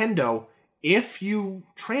Nintendo, if you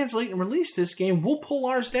translate and release this game, we'll pull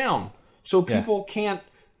ours down. So people can't...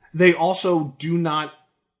 They also do not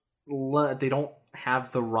they don't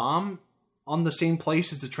have the ROM on the same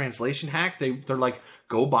place as the translation hack. They're like,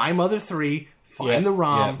 go buy Mother 3, find the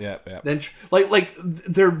ROM. Then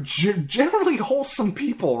they're generally wholesome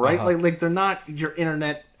people, right? Like they're not your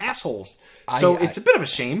internet assholes. So it's a bit of a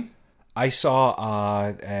shame. I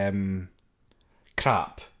saw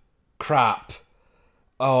crap.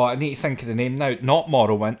 Oh, I need to think of the name now. Not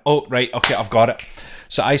Morrowind. Oh, right. Okay, I've got it.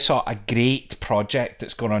 So I saw a great project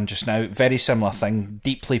that's going on just now. Very similar thing.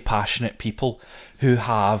 Deeply passionate people who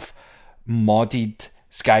have modded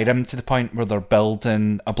Skyrim to the point where they're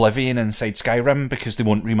building Oblivion inside Skyrim because they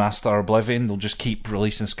won't remaster Oblivion. They'll just keep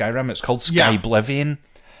releasing Skyrim. It's called Skyblivion.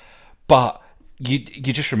 But you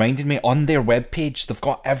just reminded me, on their webpage, they've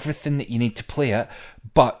got everything that you need to play it,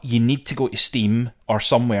 but you need to go to Steam or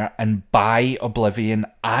somewhere and buy Oblivion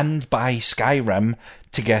and buy Skyrim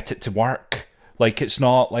to get it to work. Like, it's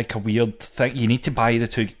not like a weird thing. You need to buy the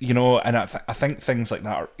two, and I think things like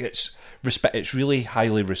that it's really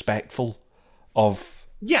highly respectful of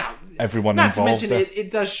everyone involved. Not to mention, it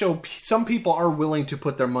does show some people are willing to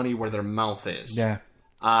put their money where their mouth is. Yeah.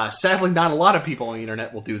 Sadly, not a lot of people on the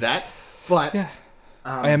internet will do that. But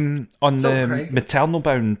on the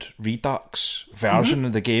MaternalBound Redux version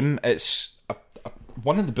of the game, it's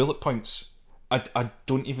one of the bullet points. I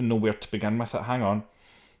don't even know where to begin with it. Hang on.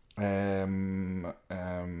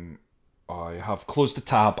 I have closed the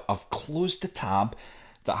tab. I've closed the tab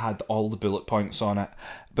that had all the bullet points on it.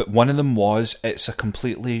 But one of them was it's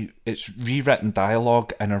rewritten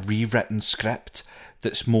dialogue and a rewritten script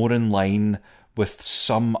that's more in line with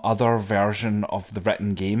some other version of the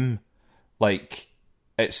written game. Like,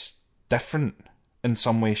 it's different in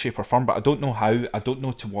some way, shape or form, but I don't know how, I don't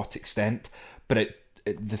know to what extent, but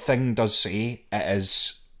the thing does say it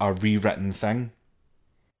is a rewritten thing.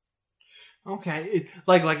 Okay,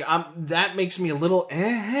 that makes me a little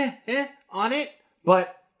on it,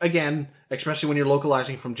 but again, especially when you're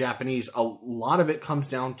localizing from Japanese, a lot of it comes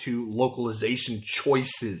down to localization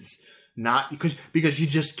choices, not because you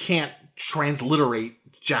just can't transliterate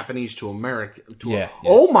Japanese to American.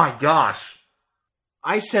 Oh my gosh,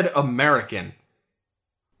 I said American.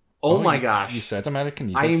 Oh my gosh, you said American.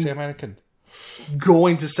 You did say American.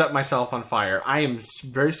 Going to set myself on fire. I am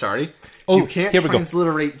very sorry. You can't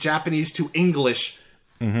transliterate Japanese to English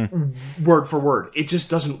word for word. It just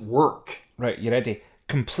doesn't work. Right, you ready?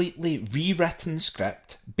 Completely rewritten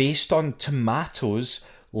script based on Tomato's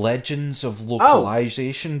Legends of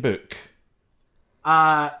Localization book.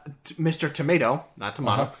 Mr. Tomato, not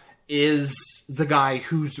Tomato, is the guy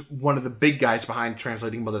who's one of the big guys behind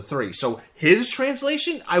translating Mother 3. So his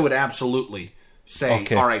translation, I would absolutely say,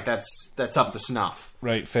 all right, that's up to snuff.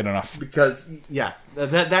 Right, fair enough. Because,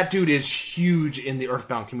 that dude is huge in the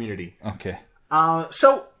Earthbound community. Okay.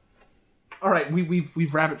 So, all right,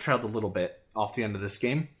 we've rabbit trailed a little bit off the end of this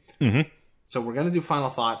game. Mm-hmm. So we're going to do final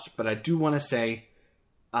thoughts, but I do want to say,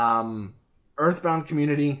 Earthbound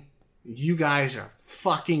community, you guys are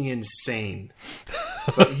fucking insane.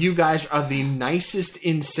 But you guys are the nicest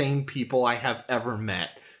insane people I have ever met.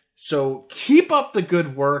 So keep up the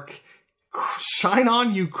good work. Shine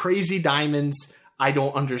on, you crazy diamonds. I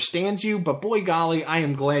don't understand you, but boy golly, I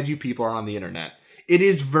am glad you people are on the internet. It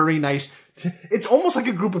is very nice. It's almost like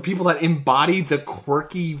a group of people that embody the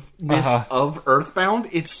quirkiness of Earthbound.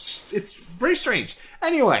 It's very strange.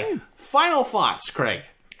 Anyway, final thoughts, Craig.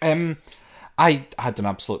 I had an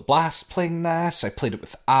absolute blast playing this. I played it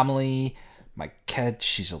with Amelie, my kid.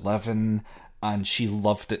 She's 11. And she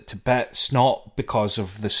loved it to bits, not because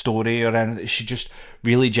of the story or anything. She just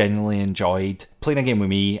really genuinely enjoyed playing a game with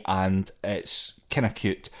me, and it's kind of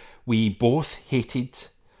cute. We both hated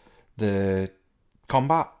the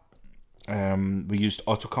combat. We used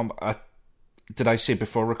auto combat. Did I say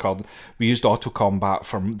before recording? We used auto combat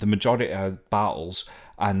for the majority of battles,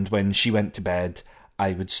 and when she went to bed,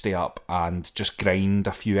 I would stay up and just grind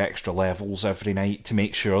a few extra levels every night to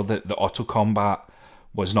make sure that the auto combat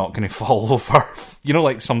was not going to fall over.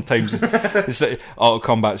 Like sometimes it's like auto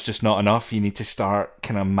combat's just not enough. You need to start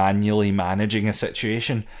kind of manually managing a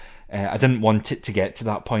situation. I didn't want it to get to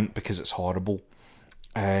that point because it's horrible.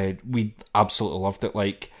 We absolutely loved it.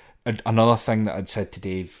 Like, another thing that I'd said to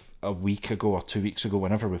Dave a week ago or 2 weeks ago,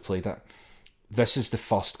 whenever we played it, this is the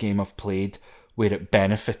first game I've played where it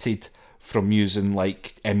benefited from using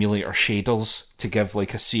like emulator shaders to give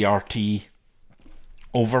like a CRT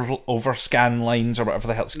over scan lines or whatever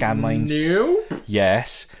the hell scan lines. No.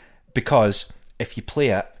 Yes, because if you play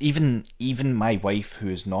it, even my wife, who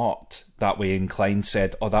is not that way inclined,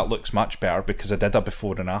 said, "Oh, that looks much better," because I did a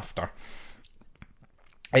before and after.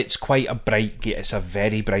 It's quite a bright game. It's a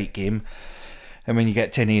very bright game. And when you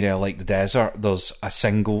get to an area like the desert, there's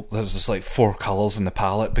just like 4 colours in the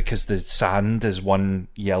palette because the sand is one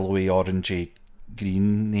yellowy, orangey,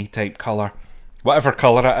 greeny type colour. Whatever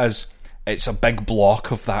colour it is, it's a big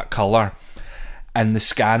block of that colour. And the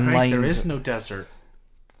scan lines... There is no desert.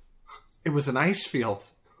 It was an ice field.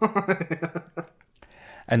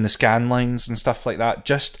 And the scan lines and stuff like that,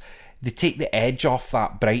 they take the edge off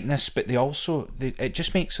that brightness, but it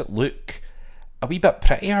just makes it look a wee bit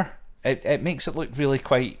prettier. It makes it look really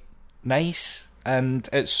quite nice, and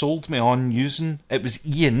it sold me on using... It was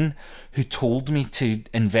Ian who told me to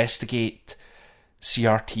investigate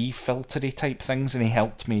CRT filtery type things, and he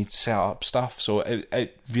helped me set up stuff. So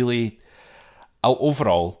it really...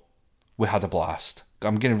 Overall, we had a blast.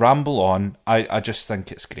 I'm going to ramble on. I just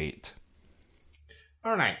think it's great.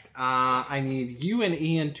 All right. I need you and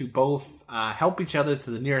Ian to both help each other to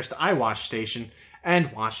the nearest eye wash station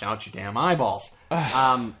and wash out your damn eyeballs.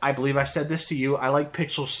 I believe I said this to you. I like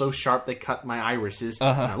pixels so sharp they cut my irises. When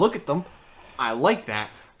I look at them, I like that.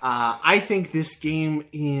 I think this game,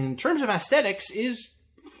 in terms of aesthetics, is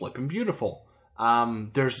flippin' beautiful.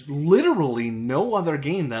 There's literally no other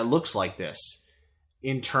game that looks like this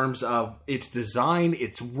in terms of its design,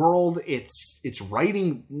 its world, its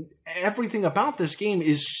writing. Everything about this game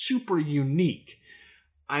is super unique.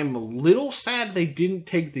 I'm a little sad they didn't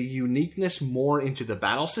take the uniqueness more into the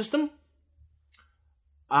battle system.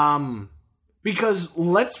 Because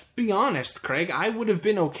let's be honest, Craig, I would have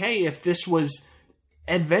been okay if this was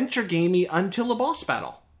adventure gamey until a boss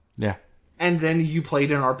battle. Yeah. And then you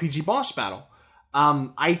played an RPG boss battle.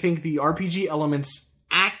 I think the RPG elements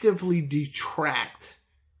actively detract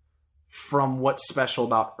from what's special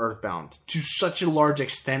about Earthbound to such a large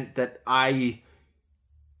extent that I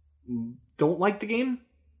don't like the game.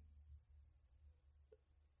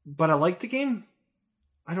 But I like the game?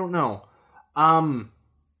 I don't know.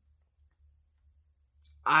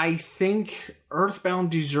 I think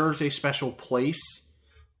Earthbound deserves a special place,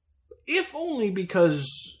 if only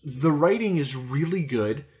because the writing is really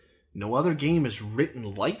good. No other game is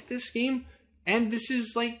written like this game, and this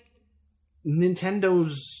is like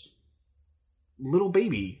Nintendo's little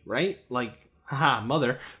baby, right? Like, haha,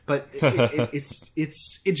 mother. But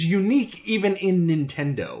it's unique even in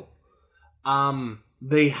Nintendo.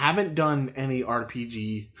 They haven't done any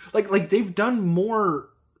RPG. Like they've done more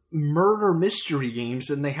murder mystery games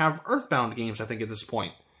than they have Earthbound games, I think, at this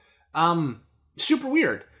point. Super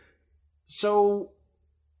weird. So,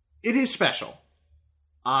 it is special.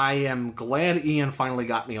 I am glad Ian finally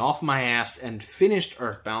got me off my ass and finished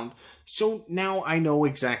Earthbound, so now I know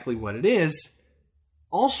exactly what it is.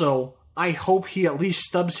 Also, I hope he at least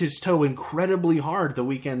stubs his toe incredibly hard the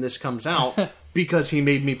weekend this comes out, because he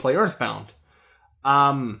made me play Earthbound.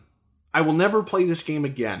 I will never play this game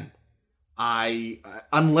again.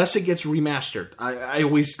 Unless it gets remastered. I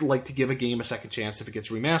always like to give a game a second chance if it gets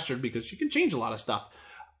remastered, because you can change a lot of stuff.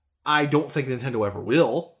 I don't think Nintendo ever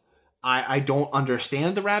will. I don't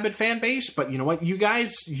understand the rabid fan base, but you know what? You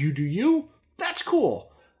guys, you do you. That's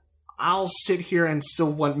cool. I'll sit here and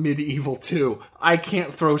still want Medieval 2. I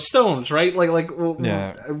can't throw stones, right?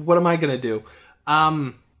 Yeah. What am I going to do?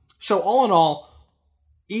 So all in all,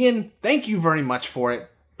 Ian, thank you very much for it.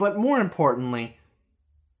 But more importantly,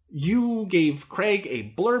 you gave Craig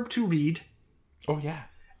a blurb to read. Oh, yeah.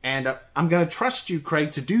 And I'm going to trust you,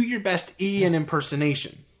 Craig, to do your best Ian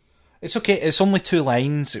impersonation. It's okay. It's only 2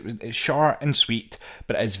 lines. It's short and sweet,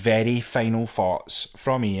 but it's very final thoughts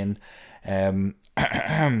from Ian. Oh,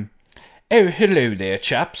 hello there,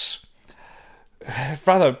 chaps.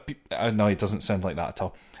 No, it doesn't sound like that at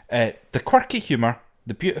all. The quirky humour,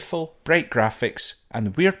 the beautiful, bright graphics, and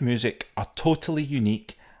the weird music are totally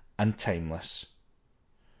unique and timeless.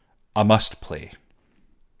 I must play.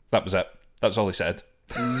 That was it. That's all he said.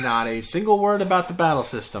 Not a single word about the battle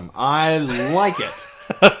system. I like it.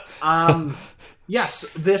 Yes,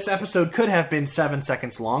 this episode could have been 7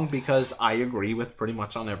 seconds long because I agree with pretty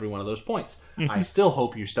much on every one of those points. I still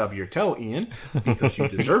hope you stub your toe, Ian, because you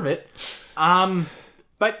deserve it.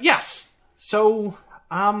 But yes, so,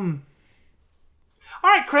 all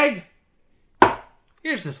right, Craig,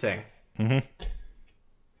 here's the thing.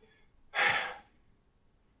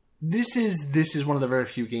 This is one of the very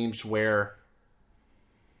few games where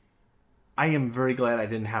I am very glad I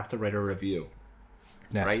didn't have to write a review.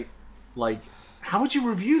 Yeah. Right? Like, how would you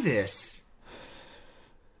review this?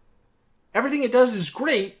 Everything it does is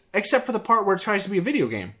great, except for the part where it tries to be a video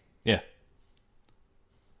game. Yeah.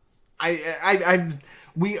 I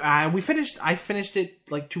finished it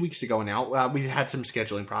like 2 weeks ago now. We had some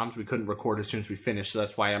scheduling problems. We couldn't record as soon as we finished, so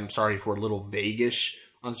that's why I'm sorry if we're a little vague-ish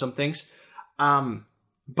on some things.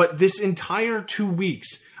 But this entire 2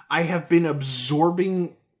 weeks, I have been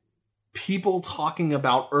absorbing people talking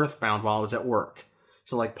about Earthbound while I was at work.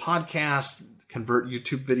 So like podcasts, convert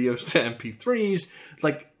YouTube videos to MP3s,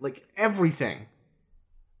 like everything.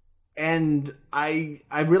 And I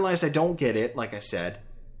realized I don't get it, like I said.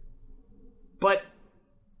 But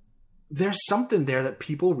there's something there that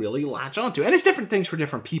people really latch onto. And it's different things for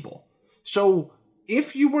different people. So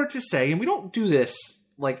if you were to say, and we don't do this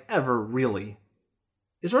like ever really,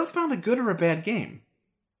 is Earthbound a good or a bad game?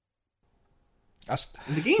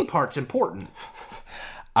 The game part's important.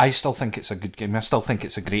 I still think it's a good game. I still think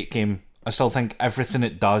it's a great game. I still think everything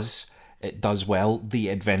it does well. The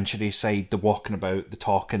adventure side, the walking about, the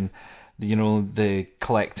talking, the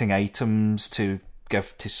collecting items to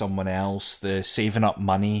give to someone else, the saving up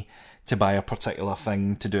money to buy a particular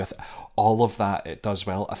thing to do all of that it does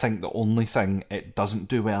well. I think the only thing it doesn't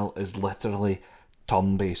do well is literally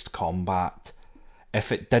turn-based combat.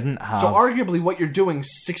 If it didn't have... So arguably what you're doing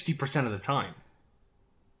 60% of the time.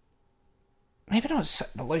 Maybe not.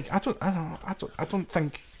 Like I don't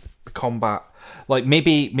think combat. Like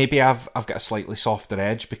maybe I've got a slightly softer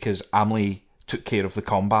edge because Amelie took care of the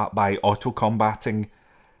combat by auto combating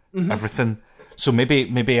everything. So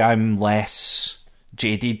maybe I'm less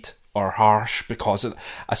jaded or harsh because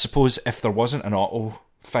I suppose if there wasn't an auto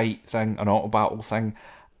fight thing, an auto battle thing,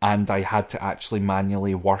 and I had to actually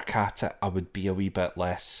manually work at it, I would be a wee bit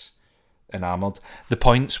less enamoured. The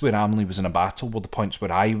points where Amelie was in a battle were the points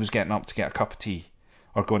where I was getting up to get a cup of tea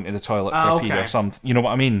or going to the toilet for a pee or something. You know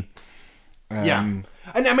what I mean? Yeah.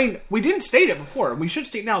 And I mean, we didn't state it before, and we should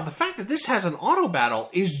state now, the fact that this has an auto battle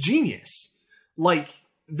is genius. Like,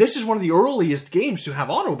 this is one of the earliest games to have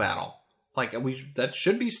auto battle. Like, that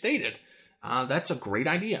should be stated. That's a great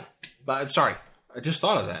idea. But, sorry, I just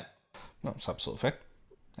thought of that. That's absolutely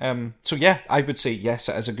fair. So yeah, I would say yes,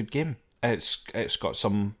 it is a good game. It's got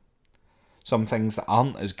some things that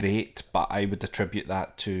aren't as great, but I would attribute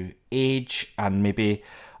that to age and maybe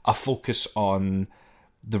a focus on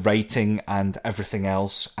the writing and everything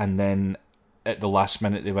else, and then at the last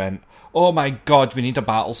minute they went, oh my god, we need a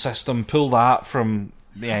battle system, pull that from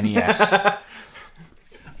the NES.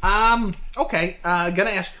 Okay,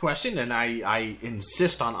 gonna ask a question, and I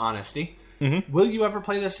insist on honesty. Mm-hmm. Will you ever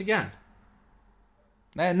play this again?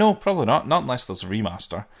 No, probably not. Not unless there's a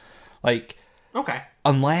remaster. Like, okay.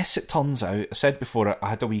 Unless it turns out, I said before, I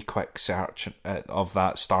had a wee quick search of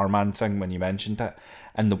that Starman thing when you mentioned it,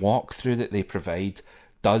 and the walkthrough that they provide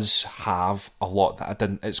does have a lot that I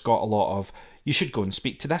didn't. It's got a lot of, you should go and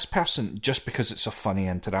speak to this person just because it's a funny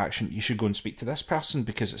interaction. You should go and speak to this person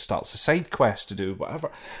because it starts a side quest to do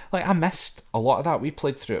whatever. Like, I missed a lot of that. We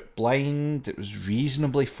played through it blind. It was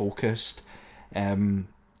reasonably focused.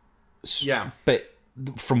 Yeah. But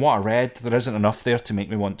from what I read, there isn't enough there to make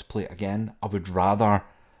me want to play it again. I would rather...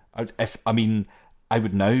 I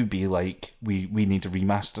would now be like, we need a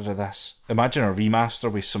remaster of this. Imagine a remaster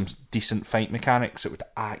with some decent fight mechanics. It would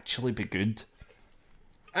actually be good.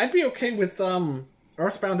 I'd be okay with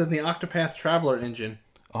Earthbound and the Octopath Traveler engine.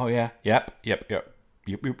 Oh yeah, yep. I'd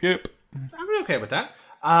be okay with that.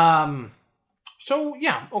 So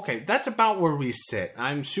yeah, okay, that's about where we sit.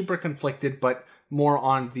 I'm super conflicted, but more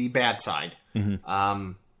on the bad side.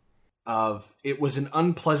 Mm-hmm. Of it was an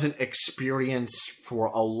unpleasant experience for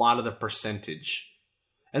a lot of the percentage.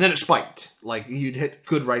 And then it spiked. Like, you'd hit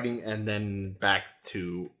good writing and then back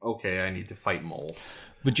to, okay, I need to fight moles.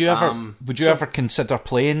 Would you ever consider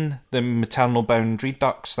playing the MaternalBound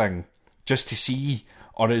Redux thing just to see,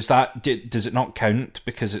 or is that, does it not count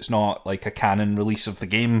because it's not like a canon release of the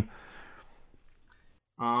game?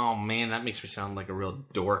 Oh man, that makes me sound like a real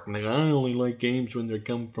dork. I'm like, I only like games when they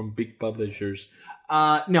come from big publishers.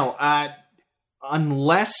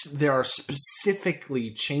 Unless there are specifically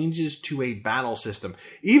changes to a battle system.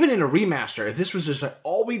 Even in a remaster, if this was just like,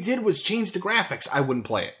 all we did was change the graphics, I wouldn't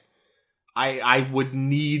play it. I would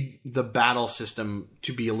need the battle system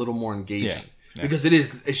to be a little more engaging. Yeah. Because it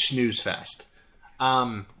is a snooze fest.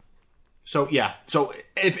 So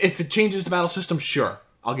if it changes the battle system, sure,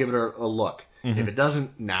 I'll give it a look. Mm-hmm. If it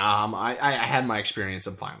doesn't, I had my experience,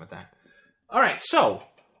 I'm fine with that. Alright, so...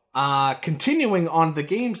 continuing on the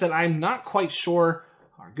games that I'm not quite sure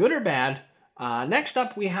are good or bad. Next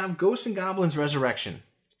up, we have Ghosts and Goblins Resurrection.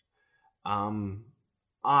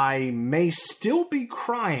 I may still be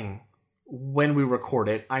crying when we record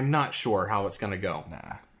it. I'm not sure how it's going to go.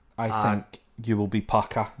 Nah, I think you will be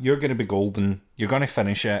pucker. You're going to be golden. You're going to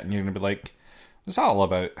finish it, and you're going to be like, what's that all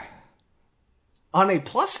about? On a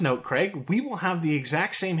plus note, Craig, we will have the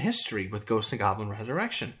exact same history with Ghosts and Goblin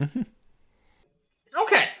Resurrection.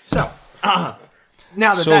 Okay, so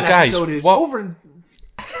now that episode is over.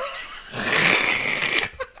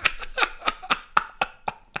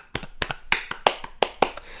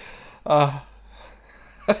 Oh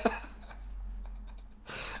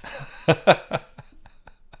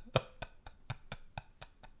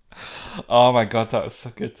my god, that was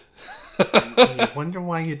so good. You wonder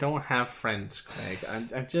why you don't have friends, Craig. I'm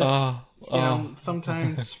just,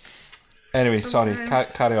 sometimes... Anyway, sorry.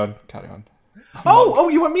 Carry on. Oh,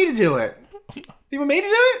 you want me to do it? You want me to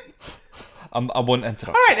do it? I won't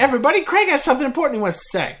interrupt. All right, everybody. Craig has something important he wants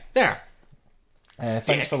to say. There.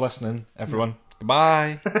 Thanks for listening, everyone.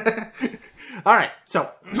 Goodbye. All right,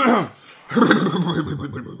 so...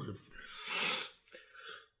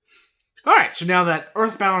 Alright, so now that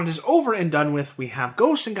Earthbound is over and done with, we have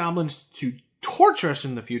ghosts and goblins to torture us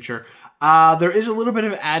in the future. There is a little bit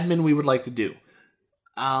of admin we would like to do.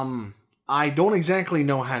 I don't exactly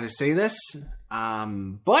know how to say this,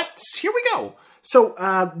 but here we go. So,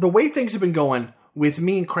 the way things have been going, with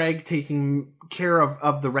me and Craig taking care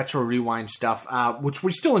of the Retro Rewind stuff, which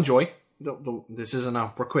we still enjoy, this isn't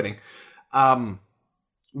we're quitting,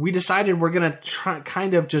 we decided we're going to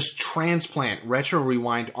kind of just transplant Retro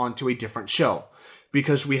Rewind onto a different show.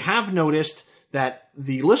 Because we have noticed that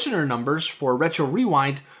the listener numbers for Retro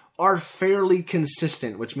Rewind are fairly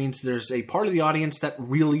consistent, which means there's a part of the audience that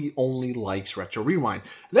really only likes Retro Rewind.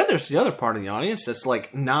 And then there's the other part of the audience that's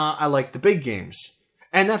like, nah, I like the big games.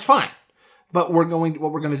 And that's fine. But what we're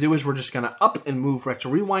going to do is we're just going to up and move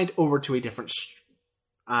Retro Rewind over to a different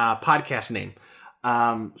podcast name.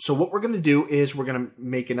 So what we're going to do is we're going to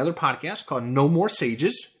make another podcast called No More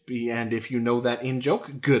Sages. And if you know that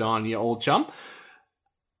in-joke, good on you, old chum.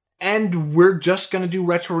 And we're just going to do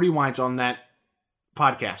Retro Rewinds on that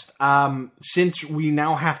podcast. Since we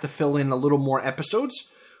now have to fill in a little more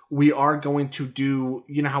episodes, we are going to do,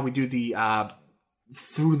 you know how we do the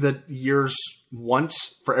through the years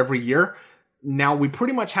once for every year? Now we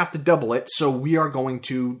pretty much have to double it. So we are going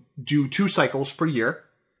to do 2 cycles per year.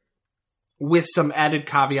 With some added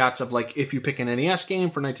caveats of, like, if you pick an NES game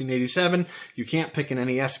for 1987, you can't pick an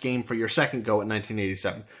NES game for your second go at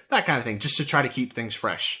 1987. That kind of thing, just to try to keep things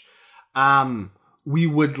fresh. We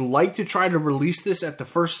would like to try to release this at the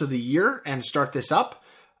first of the year and start this up.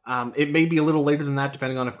 It may be a little later than that,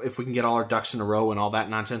 depending on if we can get all our ducks in a row and all that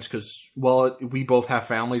nonsense, because, well, we both have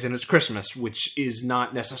families and it's Christmas, which is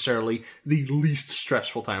not necessarily the least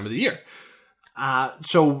stressful time of the year.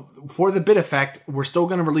 So for the bit effect, we're still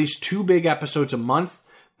going to release 2 big episodes a month,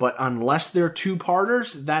 but unless they're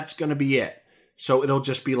 2-parters, that's going to be it. So it'll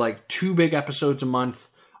just be like 2 big episodes a month,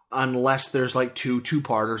 unless there's like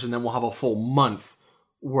 2-parters, and then we'll have a full month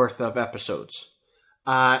worth of episodes.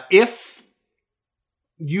 If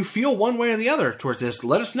you feel one way or the other towards this,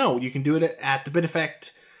 let us know. You can do it at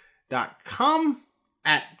thebiteffect.com,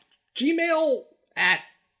 at Gmail, at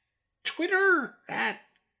Twitter, at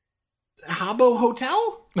Habbo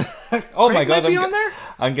Hotel? Oh my god,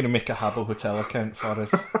 I'm going to make a Habbo Hotel account for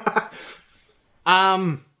us.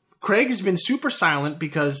 Craig has been super silent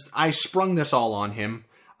because I sprung this all on him.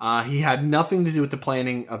 He had nothing to do with the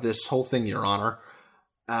planning of this whole thing, Your Honor.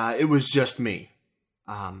 It was just me.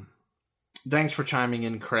 Thanks for chiming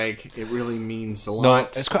in, Craig. It really means a lot. No,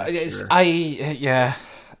 it's quite.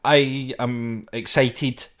 I am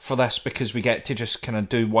excited for this because we get to just kind of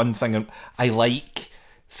do one thing. I like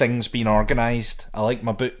things being organised. I like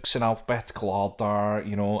my books in alphabetical order.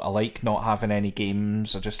 You know, I like not having any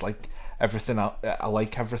games. I just like everything. I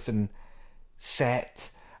like everything set,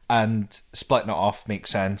 and splitting it off makes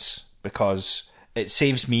sense because it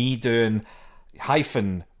saves me doing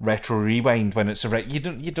 -retro rewind when it's you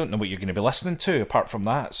don't know what you're going to be listening to apart from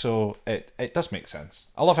that. So it does make sense.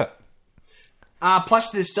 I love it.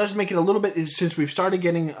 Plus, this does make it a little bit, since we've started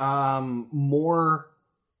getting more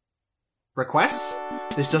requests,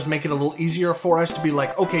 this does make it a little easier for us to be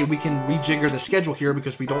like, okay, we can rejigger the schedule here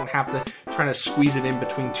because we don't have to try to squeeze it in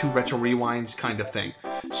between 2 Retro Rewinds kind of thing.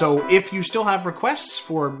 So if you still have requests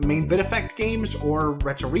for main Bit Effect games or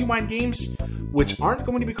Retro Rewind games, which aren't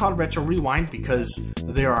going to be called Retro Rewind because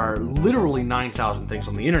there are literally 9,000 things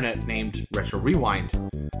on the internet named Retro Rewind.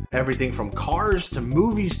 Everything from cars to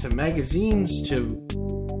movies to magazines to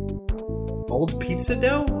old pizza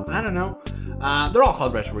dough? I don't know. They're all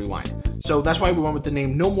called Retro Rewind. So that's why we went with the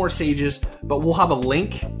name No More Sages, but we'll have a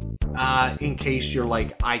link in case you're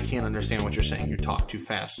like, I can't understand what you're saying. You talk too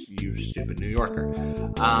fast, you stupid New Yorker.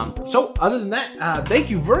 So other than that,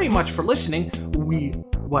 thank you very much for listening.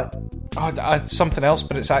 Something else,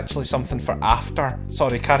 but it's actually something for after.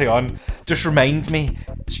 Sorry, carry on. Just remind me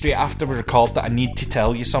straight after we record that I need to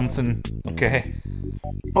tell you something, okay?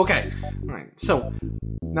 Okay, alright. So,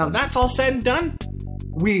 now that's all said and done.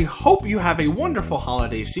 We hope you have a wonderful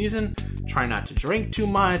holiday season. Try not to drink too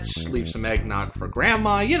much. Leave some eggnog for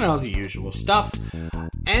grandma. You know, the usual stuff.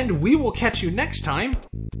 And we will catch you next time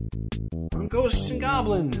Ghosts and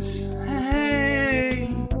Goblins.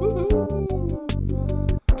 Hey! Woo-hoo.